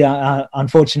obviously,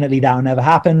 unfortunately, that'll never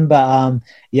happen. But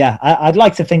I'd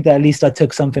like to think that at least I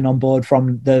took something on board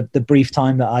from the brief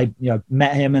time that I, you know,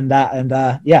 met him and that. And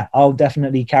I'll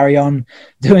definitely carry on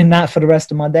doing that for the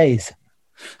rest of my days.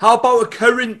 How about a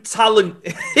current talent,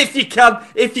 if you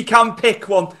can pick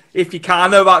one? If you can, I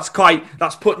know that's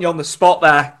putting you on the spot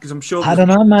there, because I'm sure. I don't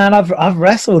know, man. I've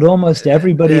wrestled almost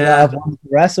everybody that I've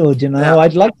wrestled. You know,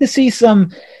 I'd like to see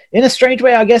some, in a strange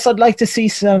way, I guess I'd like to see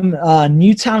some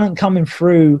new talent coming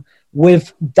through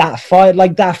with that fire,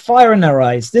 like that fire in their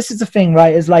eyes. This is the thing,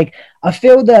 right? Is like I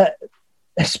feel that,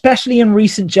 especially in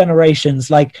recent generations,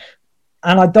 like,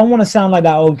 and I don't want to sound like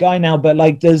that old guy now, but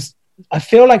like I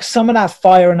feel like some of that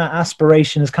fire and that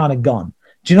aspiration has kind of gone.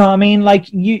 Do you know what I mean? Like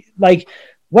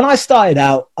when I started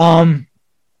out,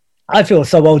 I feel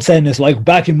so old saying this, like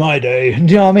back in my day, do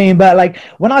you know what I mean? But like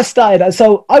when I started,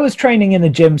 so I was training in the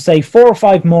gym, say 4 or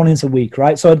 5 mornings a week,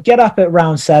 right? So I'd get up at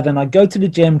around 7, I'd go to the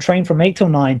gym, train from 8 till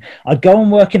 9. I'd go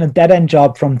and work in a dead end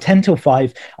job from 10 till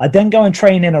 5. I'd then go and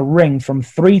train in a ring from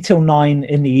 3 till 9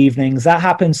 in the evenings. That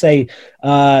happened, say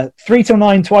 3 till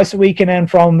 9 twice a week. And then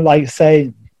from like,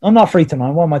 say, I'm not 3 till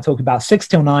 9. What am I talking about? 6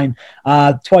 till 9,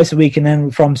 twice a week, and then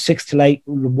from 6 till 8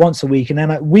 once a week. And then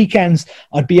at weekends,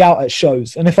 I'd be out at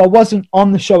shows. And if I wasn't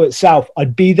on the show itself,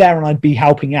 I'd be there and I'd be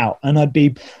helping out, and I'd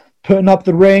be putting up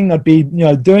the ring. I'd be,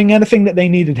 doing anything that they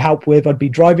needed help with. I'd be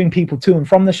driving people to and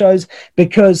from the shows,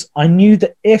 because I knew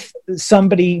that if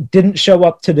somebody didn't show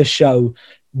up to the show,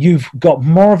 you've got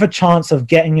more of a chance of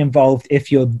getting involved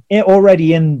if you're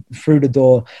already in through the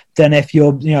door than if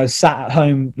you're, sat at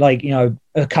home, like,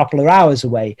 a couple of hours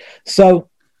away. So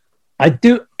I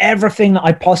do everything that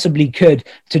I possibly could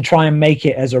to try and make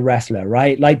it as a wrestler,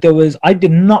 right? Like I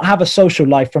did not have a social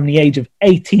life from the age of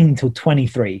 18 till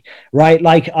 23, right?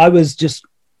 Like I was just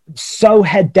so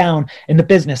head down in the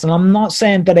business. And I'm not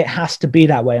saying that it has to be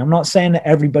that way. I'm not saying that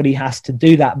everybody has to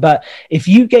do that. But if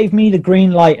you gave me the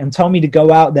green light and told me to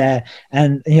go out there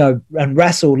and, and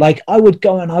wrestle, like I would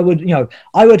go and I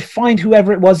would find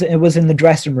whoever it was in the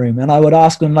dressing room, and I would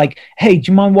ask them like, hey,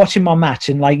 do you mind watching my match?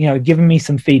 And like, giving me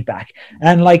some feedback.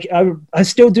 And like, I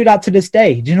still do that to this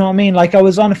day. Do you know what I mean? Like I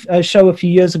was on a show a few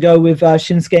years ago with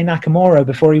Shinsuke Nakamura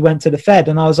before he went to the Fed.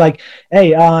 And I was like,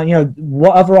 hey,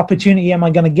 what other opportunity am I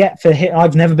going to get for him?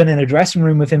 I've never been in a dressing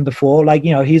room with him before. Like,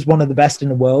 he's one of the best in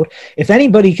the world. If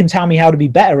anybody can tell me how to be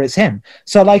better, it's him.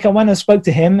 So like I went and spoke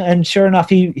to him, and sure enough,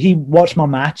 he watched my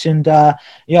match, and I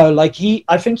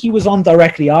think he was on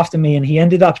directly after me, and he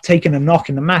ended up taking a knock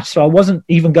in the match. So I wasn't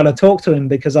even going to talk to him,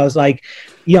 because I was like,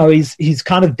 he's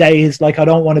kind of dazed. Like, I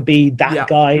don't want to be that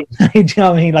guy. Do you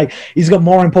know what I mean? Like, he's got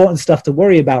more important stuff to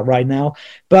worry about right now.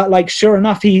 But like, sure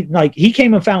enough, he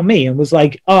came and found me and was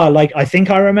like, oh, like, I think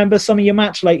I remember some of your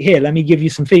match. Like, here, let me give you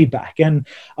some feedback. And,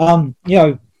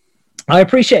 I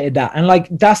appreciated that. And like,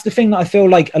 that's the thing that I feel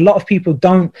like a lot of people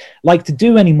don't like to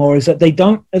do anymore, is that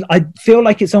I feel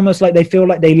like it's almost like they feel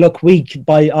like they look weak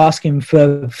by asking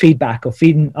for feedback or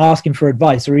asking for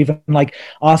advice, or even like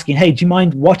asking, hey, do you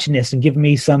mind watching this and giving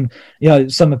me some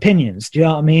opinions? Do you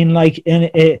know what I mean? Like,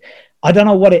 I don't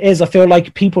know what it is. I feel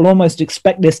like people almost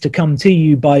expect this to come to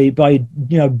you by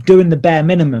doing the bare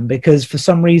minimum, because for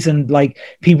some reason, like,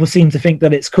 people seem to think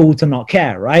that it's cool to not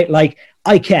care, right? Like,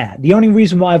 I care. The only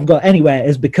reason why I've got anywhere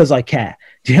is because I care.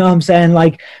 Do you know what I'm saying?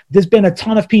 Like, there's been a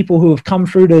ton of people who have come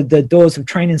through the doors of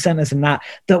training centers and that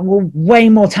were way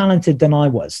more talented than I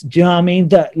was. Do you know what I mean?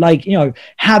 That, like,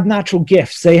 had natural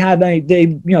gifts. They had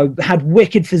had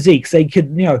wicked physiques. They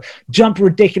could, jump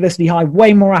ridiculously high,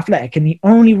 way more athletic. And the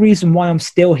only reason why I'm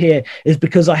still here is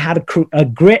because I had a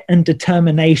grit and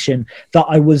determination that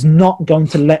I was not going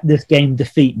to let this game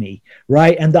defeat me,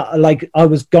 right? And that, like, I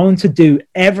was going to do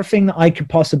everything that I could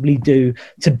possibly do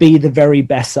to be the very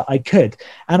best that I could.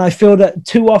 And I feel that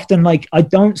too often, like, I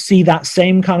don't see that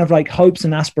same kind of like hopes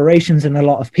and aspirations in a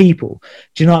lot of people.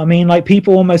 Do you know what I mean? Like,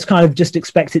 people almost kind of just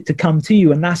expect it to come to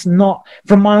you. And that's not,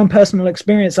 from my own personal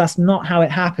experience, that's not how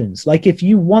it happens. Like, if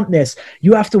you want this,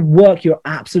 you have to work your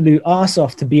absolute arse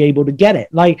off to be able to get it.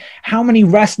 Like, how many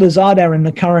wrestlers are there in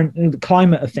the current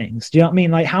climate of things? Do you know what I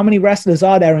mean? Like, how many wrestlers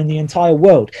are there in the entire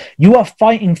world? You are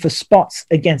fighting for spots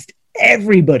against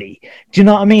everybody. Do you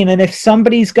know what I mean? And if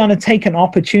somebody's going to take an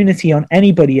opportunity on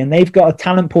anybody, and they've got a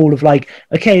talent pool of like,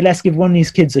 okay, let's give one of these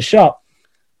kids a shot,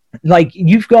 like,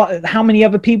 you've got, how many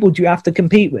other people do you have to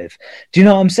compete with? Do you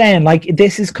know what I'm saying? Like,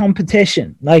 this is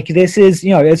competition. Like, this is,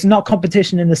 it's not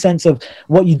competition in the sense of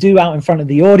what you do out in front of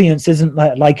the audience isn't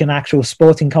like an actual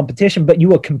sporting competition, but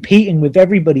you are competing with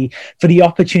everybody for the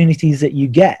opportunities that you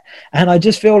get. And I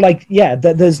just feel like,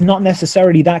 that there's not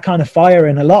necessarily that kind of fire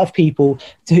in a lot of people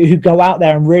who go out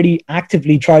there and really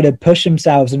actively try to push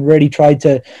themselves and really try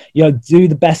to, do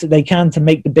the best that they can to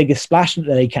make the biggest splash that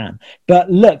they can. But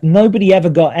look, nobody ever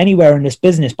got anywhere in this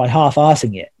business by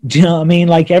half-arsing it. Do you know what I mean?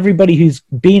 Like, everybody who's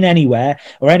been anywhere,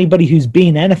 or anybody who's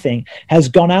been anything, has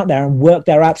gone out there and worked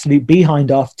their absolute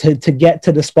behind off to get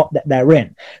to the spot that they're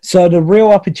in. So the real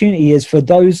opportunity is for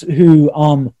those who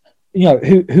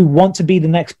who want to be the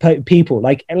next people.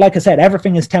 Like I said,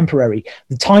 everything is temporary.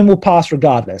 The time will pass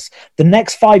regardless. The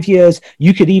next 5 years,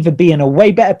 you could either be in a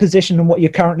way better position than what you're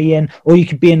currently in, or you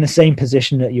could be in the same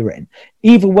position that you're in.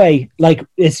 Either way, like,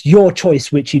 it's your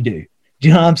choice which you do. Do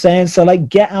you know what I'm saying? So, like,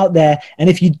 get out there. And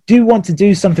if you do want to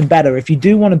do something better, if you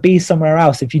do want to be somewhere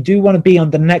else, if you do want to be on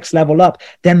the next level up,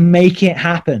 then make it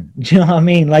happen. Do you know what I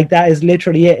mean? Like, that is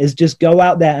literally it, is just go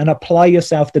out there and apply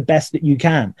yourself the best that you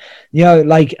can.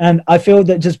 And I feel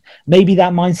that just maybe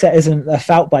that mindset isn't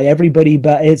felt by everybody,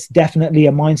 but it's definitely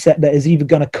a mindset that is either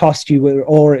going to cost you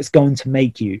or it's going to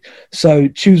make you. So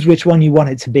choose which one you want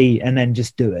it to be, and then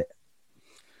just do it.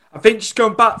 I think just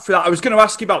going back for that, I was going to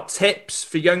ask you about tips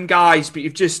for young guys, but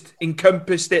you've just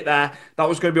encompassed it there. That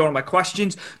was going to be one of my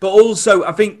questions. But also,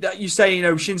 I think that you say,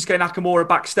 Shinsuke Nakamura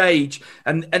backstage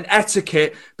and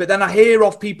etiquette, but then I hear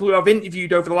of people who I've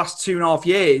interviewed over the last 2.5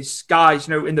 years, guys,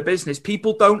 in the business,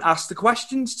 people don't ask the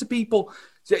questions to people,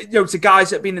 to guys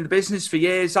that have been in the business for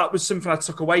years. That was something I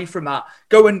took away from that.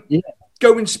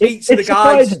 go and speak to the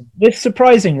guys. It's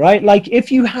surprising, right? Like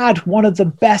if you had one of the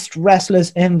best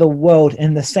wrestlers in the world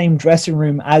in the same dressing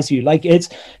room as you, like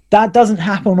that doesn't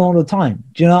happen all the time.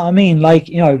 Do you know what I mean? Like,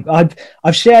 you know,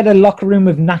 I've shared a locker room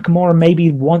with Nakamura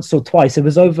maybe once or twice. It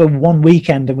was over one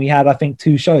weekend and we had, I think,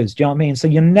 2 shows. Do you know what I mean? So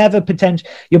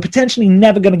you're potentially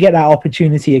never going to get that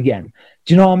opportunity again.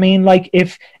 Do you know what I mean? Like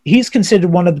if he's considered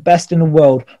one of the best in the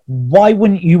world, why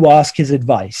wouldn't you ask his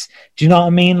advice? Do you know what I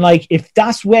mean? Like if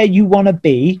that's where you want to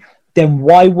be, then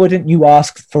why wouldn't you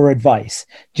ask for advice?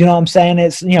 Do you know what I'm saying?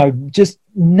 It's, you know, just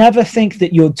never think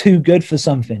that you're too good for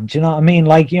something. Do you know what I mean?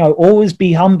 Like, you know, always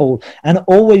be humble and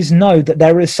always know that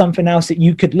there is something else that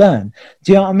you could learn.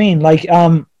 Do you know what I mean? Like,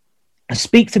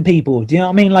 speak to people. Do you know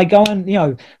what I mean? Like go and, you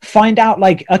know, find out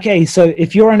like, okay, so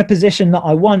if you're in a position that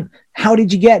I want, how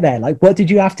did you get there? Like, what did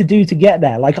you have to do to get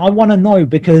there? Like, I want to know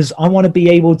because I want to be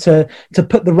able to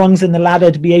put the rungs in the ladder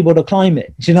to be able to climb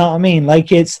it. Do you know what I mean?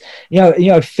 Like it's, you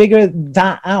know, figure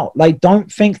that out. Like,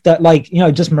 don't think that like, you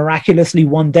know, just miraculously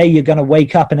one day you're going to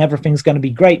wake up and everything's going to be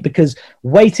great, because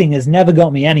waiting has never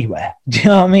got me anywhere. Do you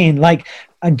know what I mean? Like,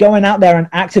 and going out there and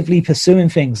actively pursuing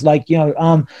things like, you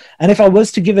know, and if I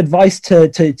was to give advice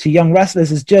to young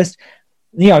wrestlers is just,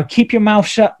 you know, keep your mouth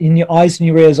shut and your eyes and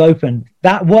your ears open.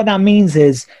 What that means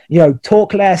is, you know,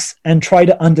 talk less and try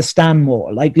to understand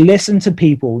more. Like listen to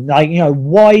people. Like, you know,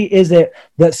 why is it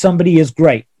that somebody is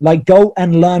great? Like go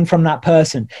and learn from that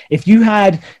person. If you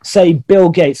had, say, Bill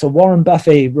Gates or Warren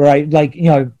Buffett, right? Like, you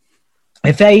know,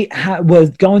 if they were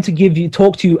going to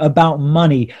talk to you about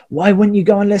money, why wouldn't you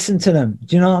go and listen to them?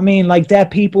 Do you know what I mean? Like they're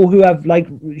people who have like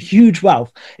huge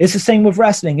wealth. It's the same with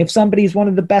wrestling. If somebody's one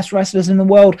of the best wrestlers in the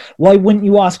world, why wouldn't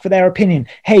you ask for their opinion?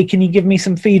 Hey, can you give me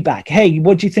some feedback? Hey,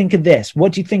 what do you think of this?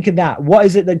 What do you think of that? What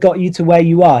is it that got you to where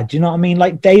you are? Do you know what I mean?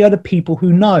 Like they are the people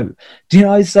who know. Do you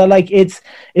know? So like it's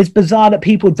bizarre that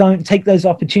people don't take those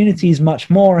opportunities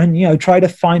much more and, you know, try to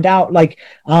find out like,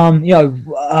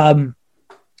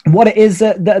 what it is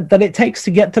that it takes to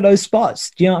get to those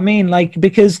spots. Do you know what I mean? Like,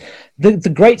 because the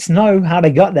greats know how they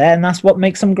got there and that's what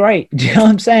makes them great. Do you know what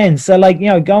I'm saying? So like, you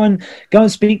know, go and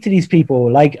speak to these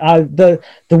people. Like the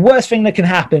worst thing that can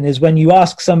happen is when you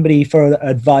ask somebody for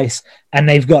advice and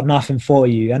they've got nothing for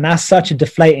you. And that's such a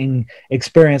deflating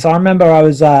experience. I remember I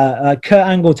was, Kurt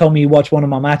Angle told me he watched one of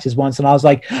my matches once and I was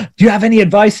like, do you have any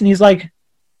advice? And he's like,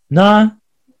 nah.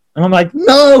 And I'm like,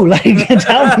 no, like,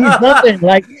 tell me something.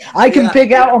 Like, I can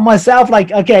pick out on myself, like,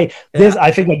 okay,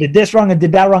 I think I did this wrong, I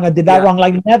did that wrong, I did that wrong.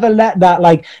 Like, never let that,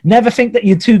 like, never think that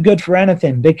you're too good for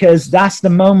anything, because that's the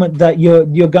moment that you're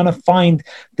going to find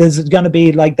there's going to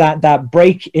be, like, that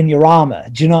break in your armor.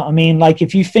 Do you know what I mean? Like,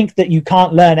 if you think that you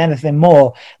can't learn anything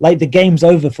more, like, the game's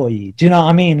over for you. Do you know what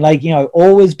I mean? Like, you know,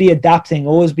 always be adapting,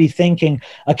 always be thinking,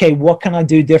 okay, what can I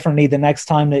do differently the next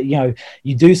time that, you know,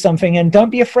 you do something, and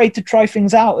don't be afraid to try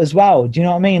things out as well. Do you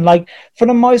know what I mean? Like, for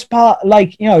the most part,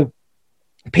 like, you know,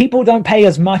 people don't pay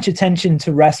as much attention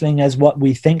to wrestling as what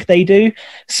we think they do.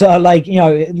 So like, you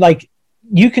know, like,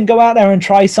 you can go out there and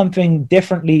try something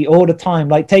differently all the time.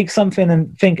 Like, take something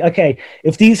and think, okay,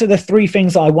 if these are the 3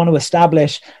 things that I want to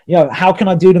establish, you know, how can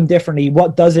I do them differently?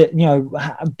 What does it, you know,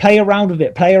 play around with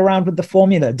it, play around with the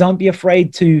formula. Don't be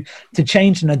afraid to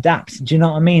change and adapt. Do you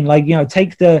know what I mean? Like, you know,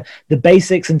 take the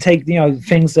basics and take, you know,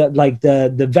 things that like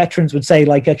the veterans would say,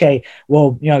 like, okay,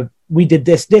 well, you know, we did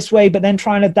this way, but then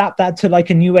try and adapt that to like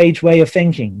a new age way of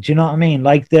thinking. Do you know what I mean?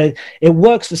 Like, it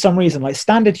works for some reason. Like,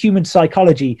 standard human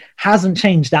psychology hasn't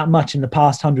changed that much in the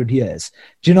past 100 years.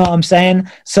 Do you know what I'm saying?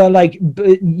 So like,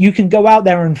 you can go out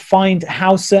there and find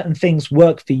how certain things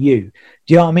work for you.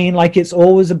 Do you know what I mean? Like, it's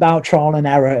always about trial and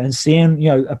error and seeing, you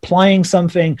know, applying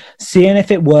something, seeing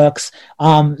if it works,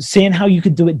 seeing how you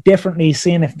could do it differently,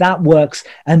 seeing if that works,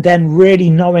 and then really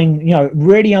knowing, you know,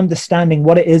 really understanding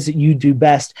what it is that you do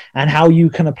best and how you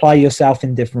can apply yourself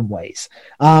in different ways.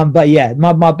 But yeah,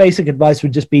 my basic advice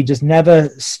would just be, just never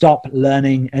stop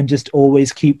learning and just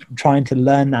always keep trying to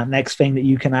learn that next thing that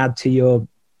you can add to your,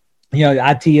 you know,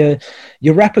 add to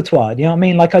your repertoire. You know what I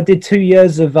mean? Like, I did 2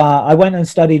 years of, I went and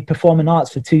studied performing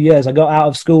arts for 2 years. I got out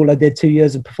of school, I did 2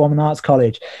 years of performing arts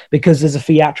college, because there's a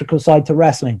theatrical side to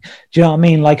wrestling. Do you know what I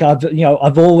mean? Like,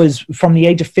 I've always, from the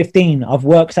age of 15, I've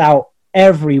worked out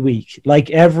every week, like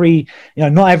you know,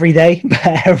 not every day,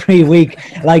 but every week,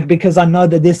 like, because I know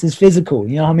that this is physical.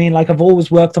 You know what I mean? Like, I've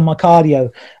always worked on my cardio.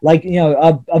 Like, you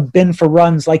know, I've been for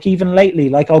runs, like, even lately,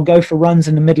 like, I'll go for runs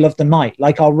in the middle of the night.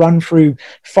 Like, I'll run through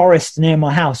forests near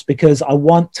my house because I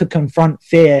want to confront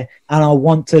fear and I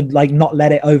want to, like, not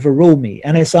let it overrule me.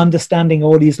 And it's understanding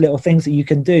all these little things that you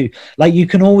can do. Like, you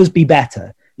can always be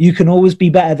better. you can always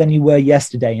be better than you were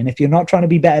yesterday. And if you're not trying to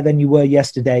be better than you were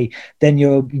yesterday, then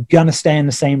you're going to stay in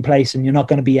the same place and you're not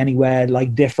going to be anywhere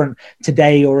like different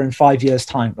today or in 5 years'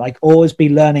 time. Like always be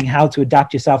learning how to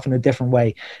adapt yourself in a different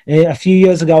way. A few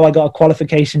years ago, I got a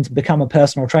qualification to become a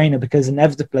personal trainer because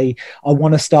inevitably I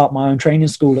want to start my own training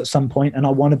school at some point, and I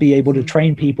want to be able to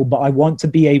train people, but I want to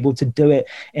be able to do it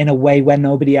in a way where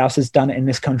nobody else has done it in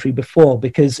this country before,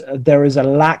 because there is a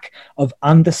lack of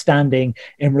understanding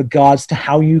in regards to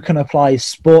how you can apply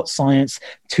sports science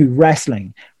to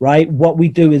wrestling, right? What we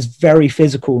do is very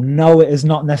physical. No, it is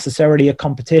not necessarily a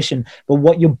competition, but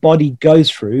what your body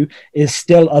goes through is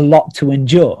still a lot to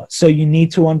endure. So you need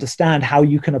to understand how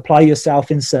you can apply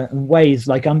yourself in certain ways,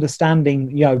 like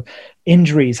understanding,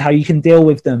 injuries, how you can deal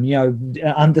with them,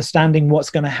 understanding what's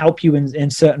going to help you in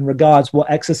certain regards, what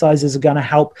exercises are going to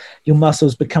help your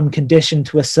muscles become conditioned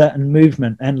to a certain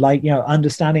movement, and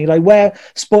understanding like where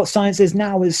sports science is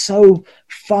now is so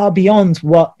far beyond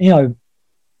what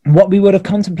we would have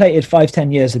contemplated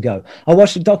 5-10 years ago. I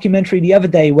watched a documentary the other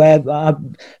day where I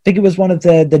think it was one of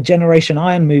the Generation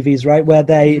Iron movies, right? Where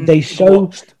they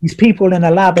show these people in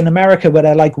a lab in America where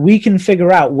they're like, we can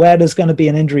figure out where there's going to be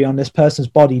an injury on this person's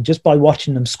body just by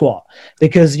watching them squat.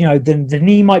 Because, the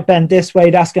knee might bend this way.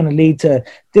 That's going to lead to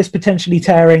this potentially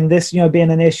tearing, this,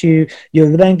 being an issue.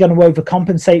 You're then going to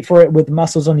overcompensate for it with the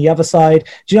muscles on the other side.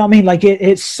 Do you know what I mean? Like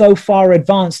it's so far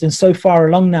advanced and so far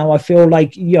along now. I feel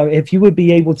like, if you would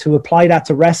be able to apply that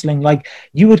to wrestling, like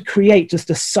you would create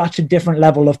just such a different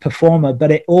level of performer.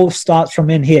 But it all starts from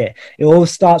in here. It all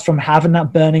starts from having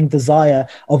that burning desire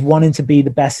of wanting to be the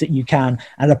best that you can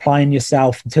and applying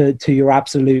yourself to your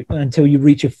absolute until you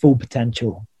reach your full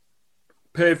potential.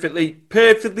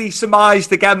 Perfectly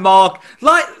surmised again, Mark.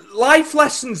 Like life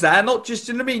lessons there, not just,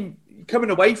 coming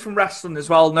away from wrestling as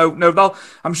well. No,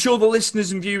 I'm sure the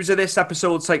listeners and viewers of this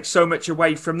episode take so much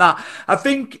away from that. I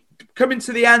think coming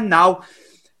to the end now,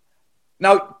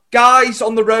 guys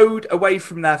on the road away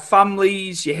from their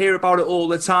families, you hear about it all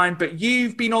the time, but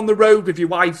you've been on the road with your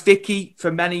wife, Vicky,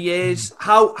 for many years.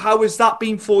 How has that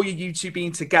been for you two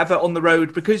being together on the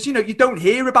road? Because, you don't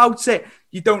hear about it.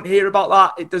 You don't hear about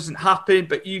that. It doesn't happen,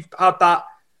 but you've had that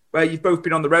where you've both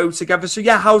been on the road together. So,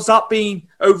 yeah, how's that been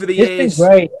over the years? It's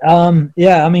been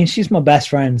great. She's my best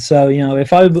friend. So,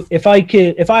 if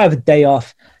I have a day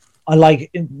off,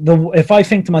 if I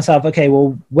think to myself, okay,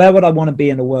 well, where would I want to be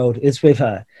in the world? It's with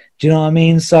her. Do you know what I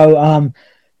mean? So,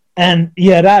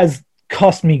 that has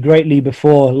cost me greatly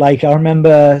before. Like I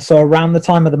remember, so around the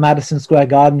time of the Madison Square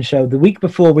Garden show, the week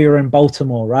before we were in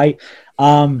Baltimore, right?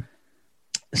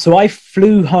 So I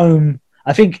flew home.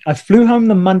 I think I flew home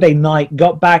the Monday night,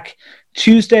 got back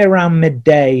Tuesday around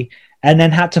midday, and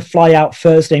then had to fly out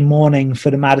Thursday morning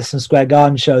for the Madison Square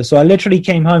Garden show. So I literally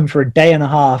came home for a day and a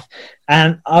half,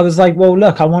 and I was like, well,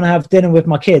 look, I want to have dinner with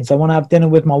my kids. I want to have dinner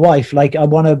with my wife. Like, I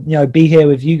want to, be here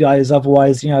with you guys.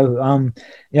 Otherwise,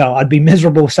 I'd be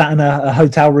miserable sat in a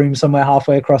hotel room somewhere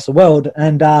halfway across the world.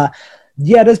 And,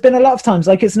 there's been a lot of times,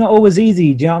 like, it's not always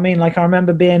easy. Do you know what I mean? Like, I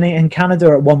remember being in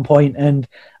Canada at one point, and,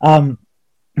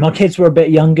 my kids were a bit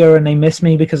younger and they miss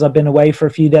me because I've been away for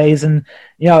a few days. And,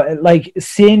 like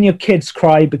seeing your kids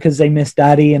cry because they miss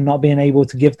daddy and not being able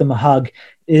to give them a hug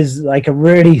is like a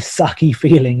really sucky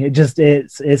feeling.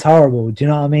 It's horrible. Do you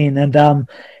know what I mean? And,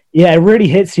 it really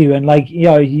hits you. And like,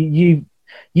 you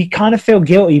kind of feel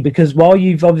guilty because while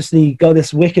you've obviously got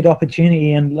this wicked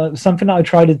opportunity, and something that I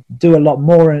try to do a lot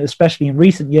more, and especially in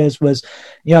recent years, was,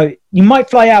 you might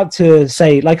fly out to,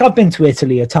 say, like I've been to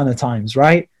Italy a ton of times,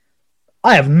 right?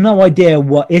 I have no idea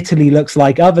what Italy looks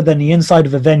like other than the inside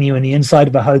of a venue and the inside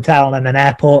of a hotel and an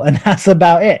airport, and that's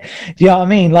about it. Do you know what I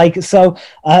mean? Like, so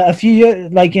a few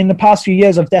years, like in the past few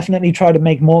years, I've definitely tried to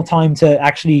make more time to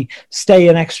actually stay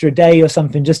an extra day or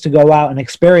something just to go out and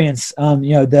experience,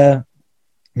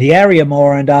 the area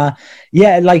more. And that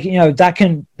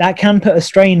can put a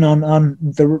strain on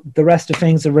the rest of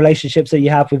things, the relationships that you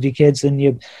have with your kids and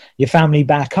your family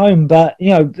back home. But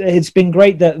it's been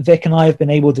great that Vic and I have been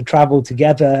able to travel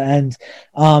together, and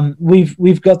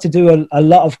we've got to do a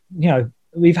lot of,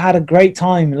 we've had a great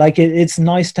time. Like it's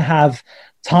nice to have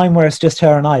time where it's just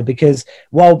her and I, because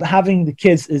while having the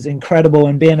kids is incredible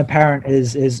and being a parent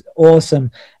is awesome,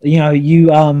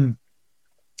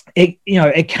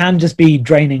 it can just be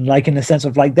draining, like in the sense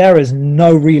of like there is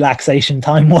no relaxation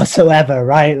time whatsoever,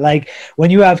 right? Like when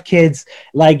you have kids,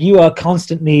 like you are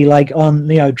constantly like on,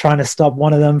 trying to stop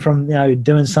one of them from,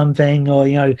 doing something, or,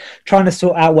 trying to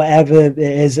sort out whatever it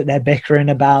is that they're bickering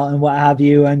about and what have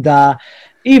you. And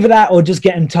Either that or just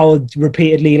getting told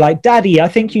repeatedly, like, Daddy, I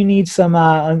think you need some,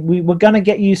 we're going to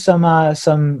get you some,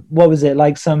 what was it?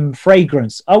 Like some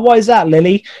fragrance. Oh, why is that,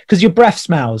 Lily? Because your breath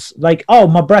smells. Like, oh,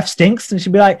 my breath stinks. And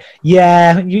she'd be like,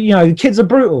 yeah, you know, kids are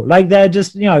brutal. Like, they're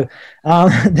just, you know,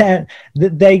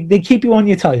 they keep you on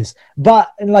your toes.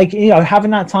 But like, you know,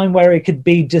 having that time where it could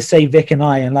be just say Vic and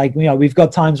I, and like, you know, we've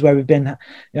got times where we've been,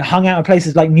 you know, hung out in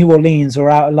places like New Orleans, or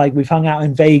out, like we've hung out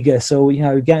in Vegas, or, you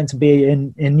know, getting to be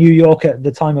in New York at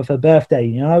the time of her birthday.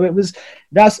 You know,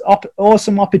 that's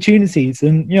awesome opportunities,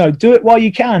 and, you know, do it while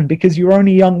you can, because you're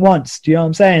only young once. Do you know what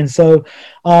I'm saying? So,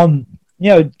 you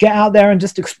know, get out there and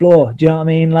just explore. Do you know what I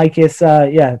mean? Like, it's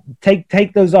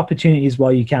take those opportunities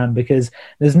while you can, because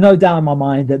there's no doubt in my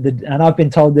mind that and I've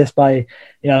been told this by,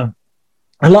 you know,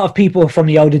 a lot of people from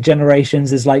the older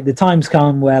generations, is like, the times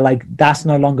come where like that's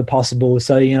no longer possible.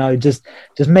 So, you know, just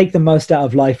make the most out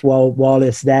of life while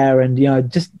it's there, and, you know,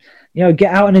 just, you know,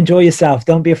 get out and enjoy yourself.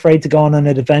 Don't be afraid to go on an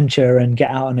adventure and get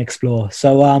out and explore.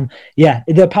 So,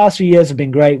 the past few years have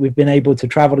been great. We've been able to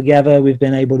travel together. We've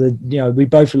been able to, you know, we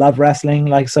both love wrestling.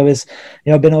 Like, so it's,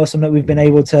 you know, been awesome that we've been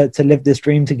able to live this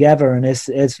dream together. And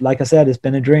it's like I said, it's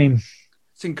been a dream.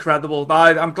 It's incredible.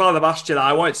 I'm glad I've asked you that.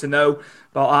 I wanted to know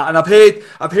about that, and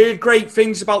I've heard great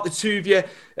things about the two of you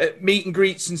at meet and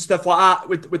greets and stuff like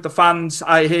that with the fans.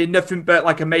 I hear nothing but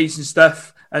like amazing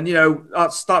stuff, and, you know,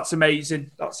 that's amazing.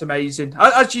 That's amazing.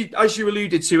 As you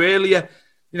alluded to earlier,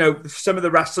 you know, some of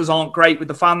the wrestlers aren't great with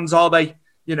the fans, are they?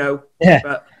 You know, yeah.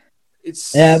 But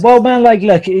it's well, man, like,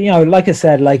 look, you know, like I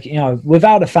said, like, you know,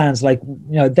 without the fans, like,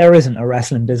 you know, there isn't a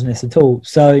wrestling business at all.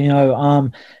 So, you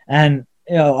know, and,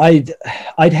 you know,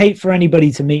 I'd hate for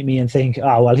anybody to meet me and think,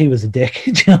 oh, well, he was a dick.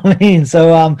 Do you know what I mean?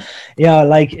 So, you know,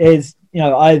 like, it's, you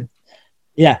know,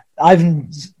 I've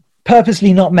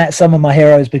purposely not met some of my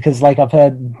heroes, because like I've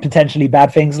heard potentially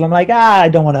bad things, and I'm like, I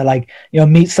don't want to, like, you know,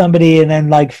 meet somebody and then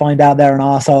like find out they're an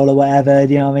arsehole or whatever.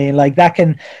 Do you know what I mean? Like, that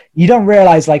can, you don't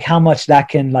realize like how much that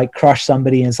can like crush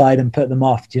somebody inside and put them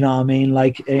off. Do you know what I mean?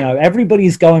 Like, you know,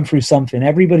 everybody's going through something.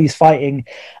 Everybody's fighting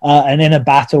an inner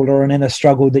battle or an inner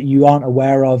struggle that you aren't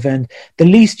aware of. And the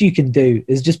least you can do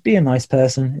is just be a nice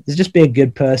person. Is just be a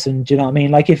good person. Do you know what I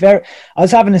mean? Like, I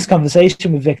was having this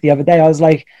conversation with Vic the other day. I was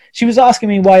like, she was asking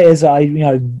me why it is I, you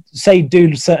know, say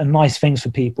do certain nice things for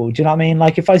people. Do you know what I mean?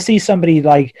 Like, if I see somebody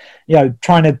like, you know,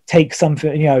 trying to take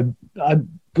something, you know, I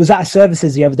was at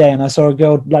services the other day and I saw a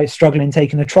girl like struggling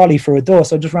taking a trolley through a door.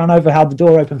 So I just ran over, held the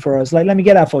door open for her. I was like, let me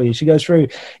get that for you. She goes through, you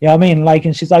know what I mean? Like,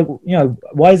 and she's like, you know,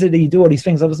 why is it that you do all these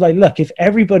things? I was like, look, if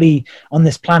everybody on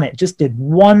this planet just did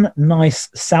one nice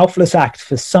selfless act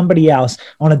for somebody else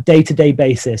on a day-to-day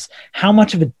basis, how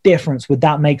much of a difference would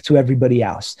that make to everybody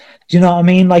else? Do you know what I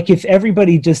mean? Like, if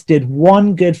everybody just did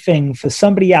one good thing for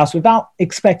somebody else without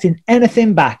expecting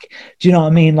anything back, do you know what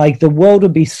I mean? Like, the world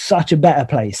would be such a better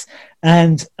place.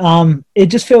 And it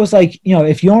just feels like, you know,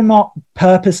 if you're not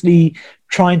purposely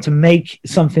trying to make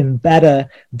something better,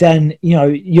 then, you know,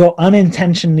 you're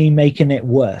unintentionally making it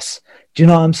worse. Do you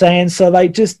know what I'm saying? So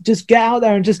like, just get out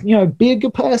there and just, you know, be a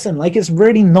good person. Like, it's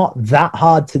really not that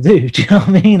hard to do. Do you know what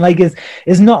I mean? Like,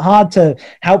 it's not hard to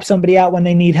help somebody out when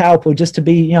they need help, or just to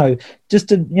be, you know, just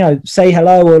to, you know, say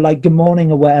hello or like good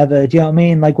morning or whatever. Do you know what I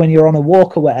mean? Like, when you're on a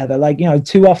walk or whatever, like, you know,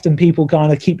 too often people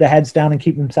kind of keep their heads down and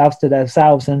keep themselves to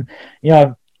themselves. And, you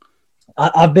know,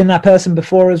 I've been that person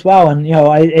before as well. And, you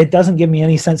know, it doesn't give me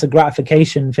any sense of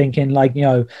gratification thinking like, you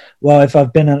know, well, if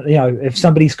I've been, you know, if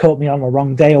somebody's caught me on a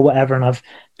wrong day or whatever, and I've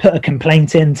put a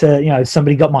complaint into, you know,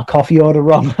 somebody got my coffee order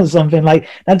wrong or something, like,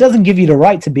 that doesn't give you the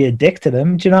right to be a dick to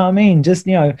them. Do you know what I mean? Just,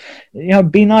 you know,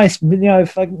 be nice, you know,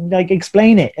 if like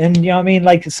explain it, and, you know what I mean?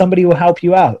 Like, somebody will help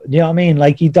you out. You know what I mean?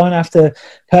 Like, you don't have to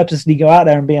purposely go out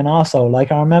there and be an arsehole.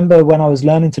 Like, I remember when I was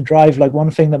learning to drive, like, one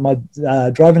thing that my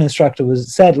driving instructor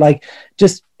said, like,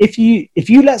 just if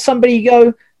you let somebody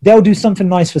go, they'll do something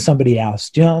nice for somebody else.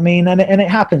 Do you know what I mean? And it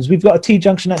happens. We've got a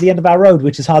T-junction at the end of our road,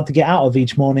 which is hard to get out of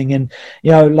each morning. And,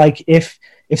 you know, like, if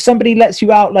somebody lets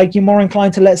you out, like, you're more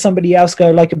inclined to let somebody else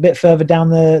go like a bit further down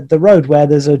the road where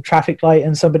there's a traffic light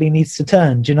and somebody needs to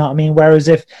turn. Do you know what I mean? Whereas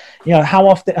if, you know,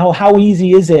 how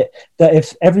easy is it that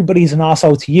if everybody's an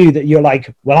arsehole to you, that you're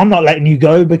like, well, I'm not letting you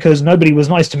go because nobody was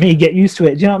nice to me, get used to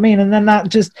it. Do you know what I mean? And then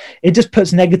it just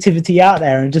puts negativity out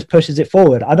there and just pushes it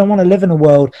forward. I don't want to live in a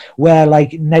world where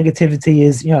like negativity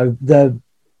is, you know,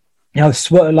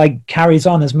 like carries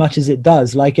on as much as it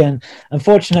does. Like, and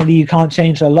unfortunately you can't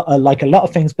change a lot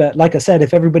of things, but like I said,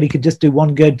 if everybody could just do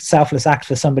one good selfless act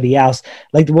for somebody else,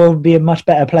 like, the world would be a much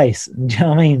better place. Do you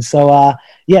know what I mean? So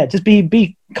yeah, just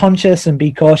be conscious and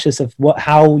be cautious of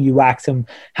how you act and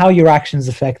how your actions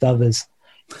affect others.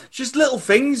 It's just little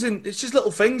things, and it's just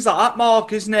little things like that,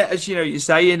 Mark, isn't it? As you know, you're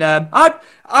saying.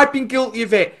 I've been guilty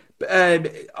of it.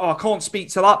 I can't speak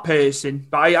to that person,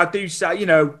 but I do say, you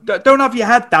know, don't have your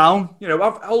head down. You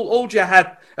know, hold your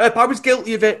head up. I was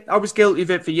guilty of it. I was guilty of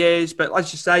it for years. But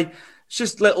as you say, it's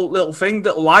just little things,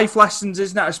 little life lessons,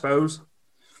 isn't it? I suppose.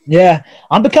 Yeah,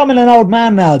 I'm becoming an old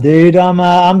man now, dude.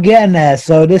 I'm getting there.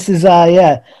 So this is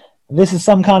this is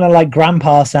some kind of like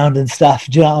grandpa sounding stuff.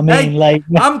 Do you know what I mean? Hey, like,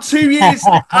 I'm 2 years.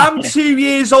 I'm 2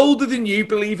 years older than you,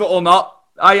 believe it or not.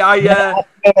 I feel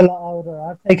a lot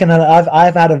older.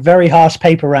 I've had a very harsh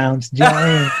paper round. Do you know what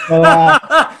I mean?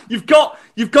 So,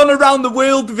 you've gone around the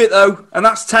world with it though, and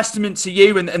that's testament to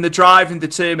you and the drive and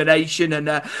determination.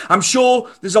 And I'm sure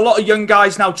there's a lot of young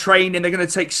guys now training. They're going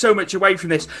to take so much away from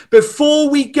this. Before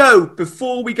we go,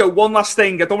 one last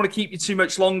thing. I don't want to keep you too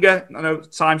much longer. I know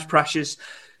time's precious.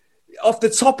 Off the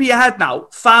top of your head now,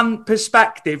 fan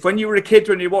perspective, when you were a kid,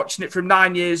 when you're watching it from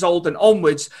 9 years old and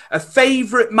onwards, a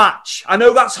favourite match? I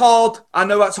know that's hard.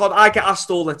 I get asked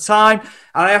all the time, and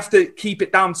I have to keep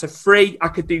it down to 3. I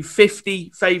could do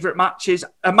 50 favourite matches.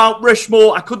 A Mount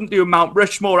Rushmore, I couldn't do a Mount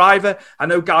Rushmore either. I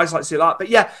know guys like to say that. But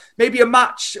yeah, maybe a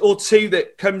match or 2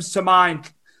 that comes to mind.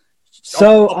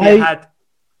 So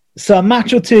a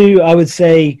match or 2, I would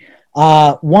say.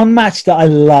 One match that I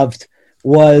loved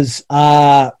was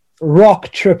Rock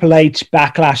Triple H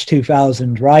Backlash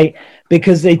 2000, right?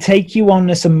 Because they take you on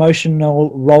this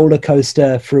emotional roller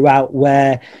coaster throughout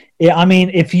where,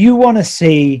 if you want to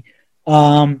see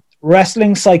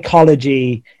wrestling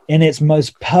psychology in its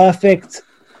most perfect,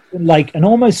 like an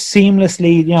almost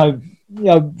seamlessly,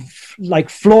 like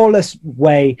flawless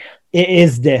way, it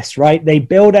is this, right? They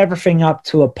build everything up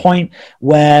to a point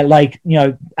where, like,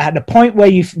 at the point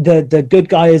where the good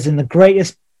guy is in the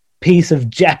greatest piece of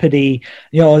jeopardy,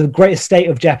 the greatest state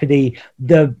of jeopardy,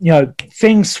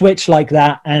 things switch like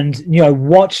that, and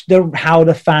watch how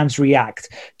the fans react.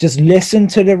 Just listen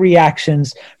to the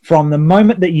reactions from the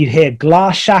moment that you hear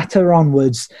glass shatter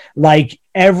onwards. Like,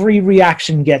 every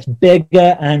reaction gets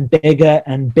bigger and bigger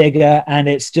and bigger, and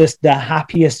it's just the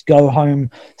happiest go home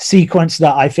sequence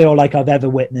that I feel like I've ever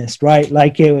witnessed, right?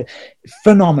 Like, it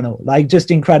phenomenal, like,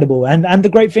 just incredible. And the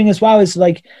great thing as well is,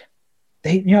 like,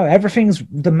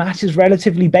 the match is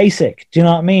relatively basic. Do you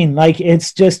know what I mean? Like,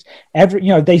 it's just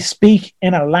they speak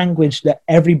in a language that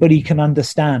everybody can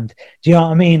understand. Do you know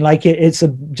what I mean? Like, it's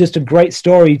just a great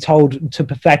story told to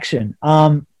perfection.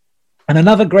 And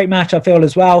another great match I feel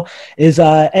as well is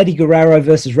Eddie Guerrero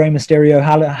versus Rey Mysterio,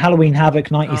 Halloween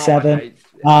Havoc 97.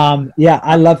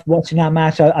 I love watching that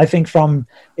match. I think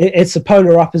it's a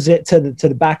polar opposite to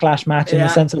the Backlash match in the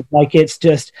sense of, like, it's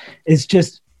just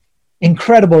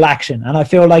incredible action, and I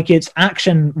feel like it's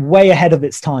action way ahead of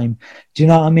its time. Do you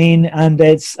know what I mean? And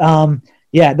it's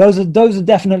those are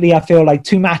definitely, I feel like,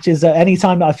 2 matches that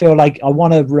anytime that I feel like I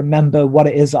want to remember what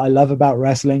it is that I love about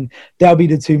wrestling, they'll be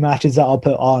the 2 matches that I'll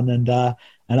put on and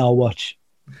I'll watch.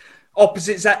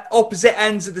 Opposite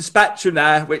ends of the spectrum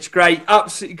there, which great,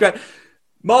 absolutely great.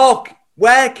 Mark,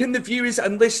 where can the viewers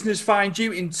and listeners find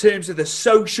you in terms of the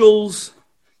socials?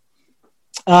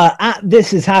 At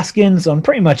This Is Haskins on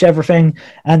pretty much everything,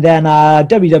 and then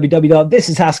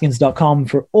www.thisishaskins.com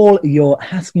for all your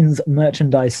Haskins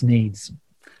merchandise needs.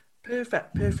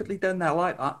 Perfectly done there. I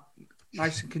like that.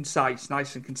 Nice and concise.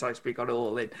 We got it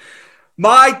all in.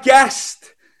 My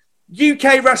guest,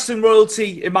 UK wrestling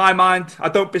royalty in my mind. I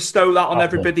don't bestow that on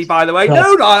everybody, by the way.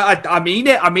 No, I mean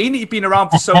it. You've been around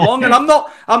for so long, and I'm not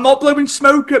blowing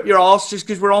smoke up your arse just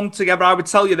because we're on together. I would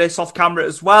tell you this off camera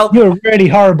as well. You were really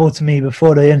horrible to me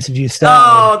before the interview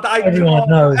started. Everyone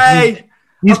knows. Hey,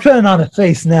 he's putting on a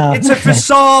face now. It's a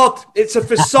facade.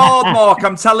 Mark.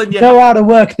 I'm telling you. Know how to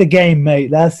work the game,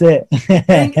 mate. That's it.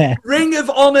 Ring of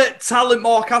Honor talent,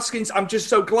 Mark Haskins. I'm just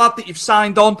so glad that you've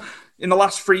signed on. In the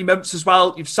last 3 months as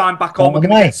well, you've signed back on. We're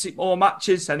going to get to see more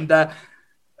matches, and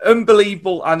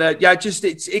unbelievable. And it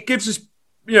gives us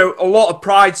a lot of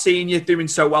pride seeing you doing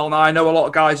so well now. I know a lot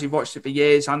of guys who've watched it for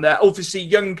years, and obviously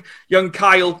young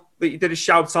Kyle that you did a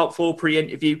shout out for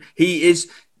pre-interview. He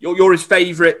is you're his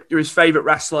favorite. You're his favorite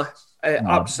wrestler.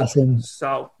 Absolutely.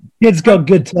 So kid's got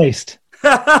good taste.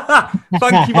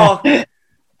 Thank you, Mark.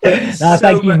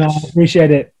 Thank you, man.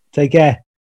 Appreciate it. Take care.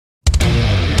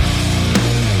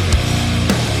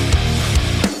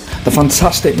 The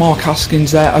fantastic Mark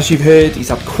Haskins there. As you've heard, he's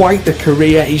had quite the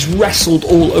career. He's wrestled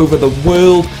all over the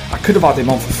world. I could have had him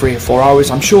on for 3 or 4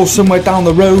 hours. I'm sure somewhere down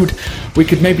the road we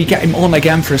could maybe get him on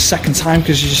again for a second time,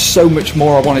 because there's just so much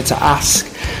more I wanted to ask.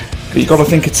 But you've got to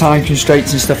think of time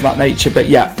constraints and stuff of that nature. But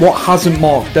yeah, what hasn't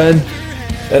Mark done?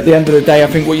 at the end of the day, I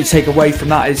think what you take away from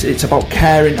that is it's about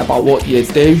caring about what you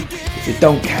do. If you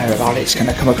don't care about it, it's going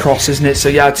to come across, isn't it? So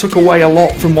yeah, I took away a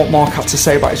lot from what Mark had to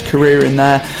say about his career in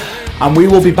there. And we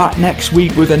will be back next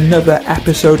week with another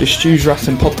episode of Stu's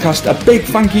Wrestling Podcast. A big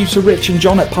thank you to Rich and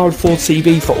John at Powered 4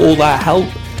 TV for all their help.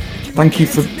 Thank you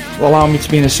for allowing me to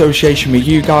be in association with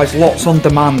you guys. Lots on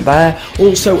demand there.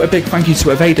 Also, a big thank you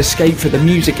to Evade Escape for the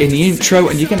music in the intro,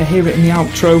 and you're going to hear it in the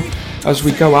outro as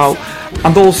we go out.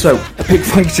 And also, a big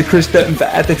thank you to Chris Dutton for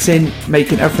editing,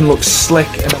 making everything look slick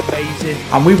and amazing.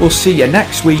 And we will see you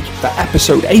next week for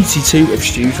episode 82 of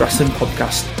Stu's Wrestling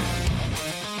Podcast.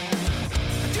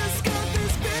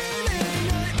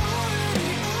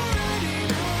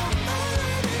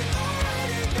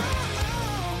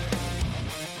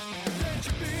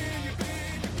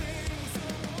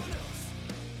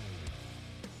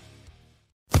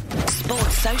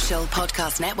 Social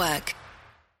Podcast Network.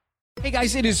 Hey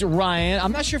guys, it is Ryan.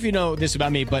 I'm not sure if you know this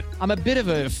about me, but I'm a bit of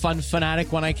a fun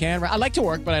fanatic when I can. I like to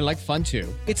work, but I like fun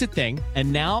too. It's a thing.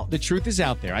 And now the truth is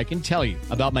out there. I can tell you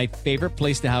about my favorite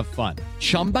place to have fun.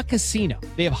 Chumba Casino.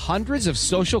 They have hundreds of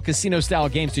social casino style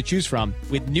games to choose from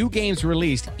with new games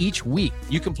released each week.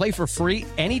 You can play for free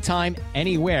anytime,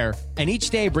 anywhere. And each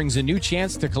day brings a new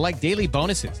chance to collect daily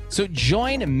bonuses. So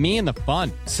join me in the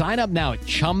fun. Sign up now at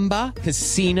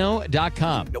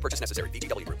ChumbaCasino.com. No purchase necessary.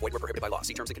 VGW Group. Void where prohibited by law.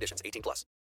 See terms and conditions. 18+.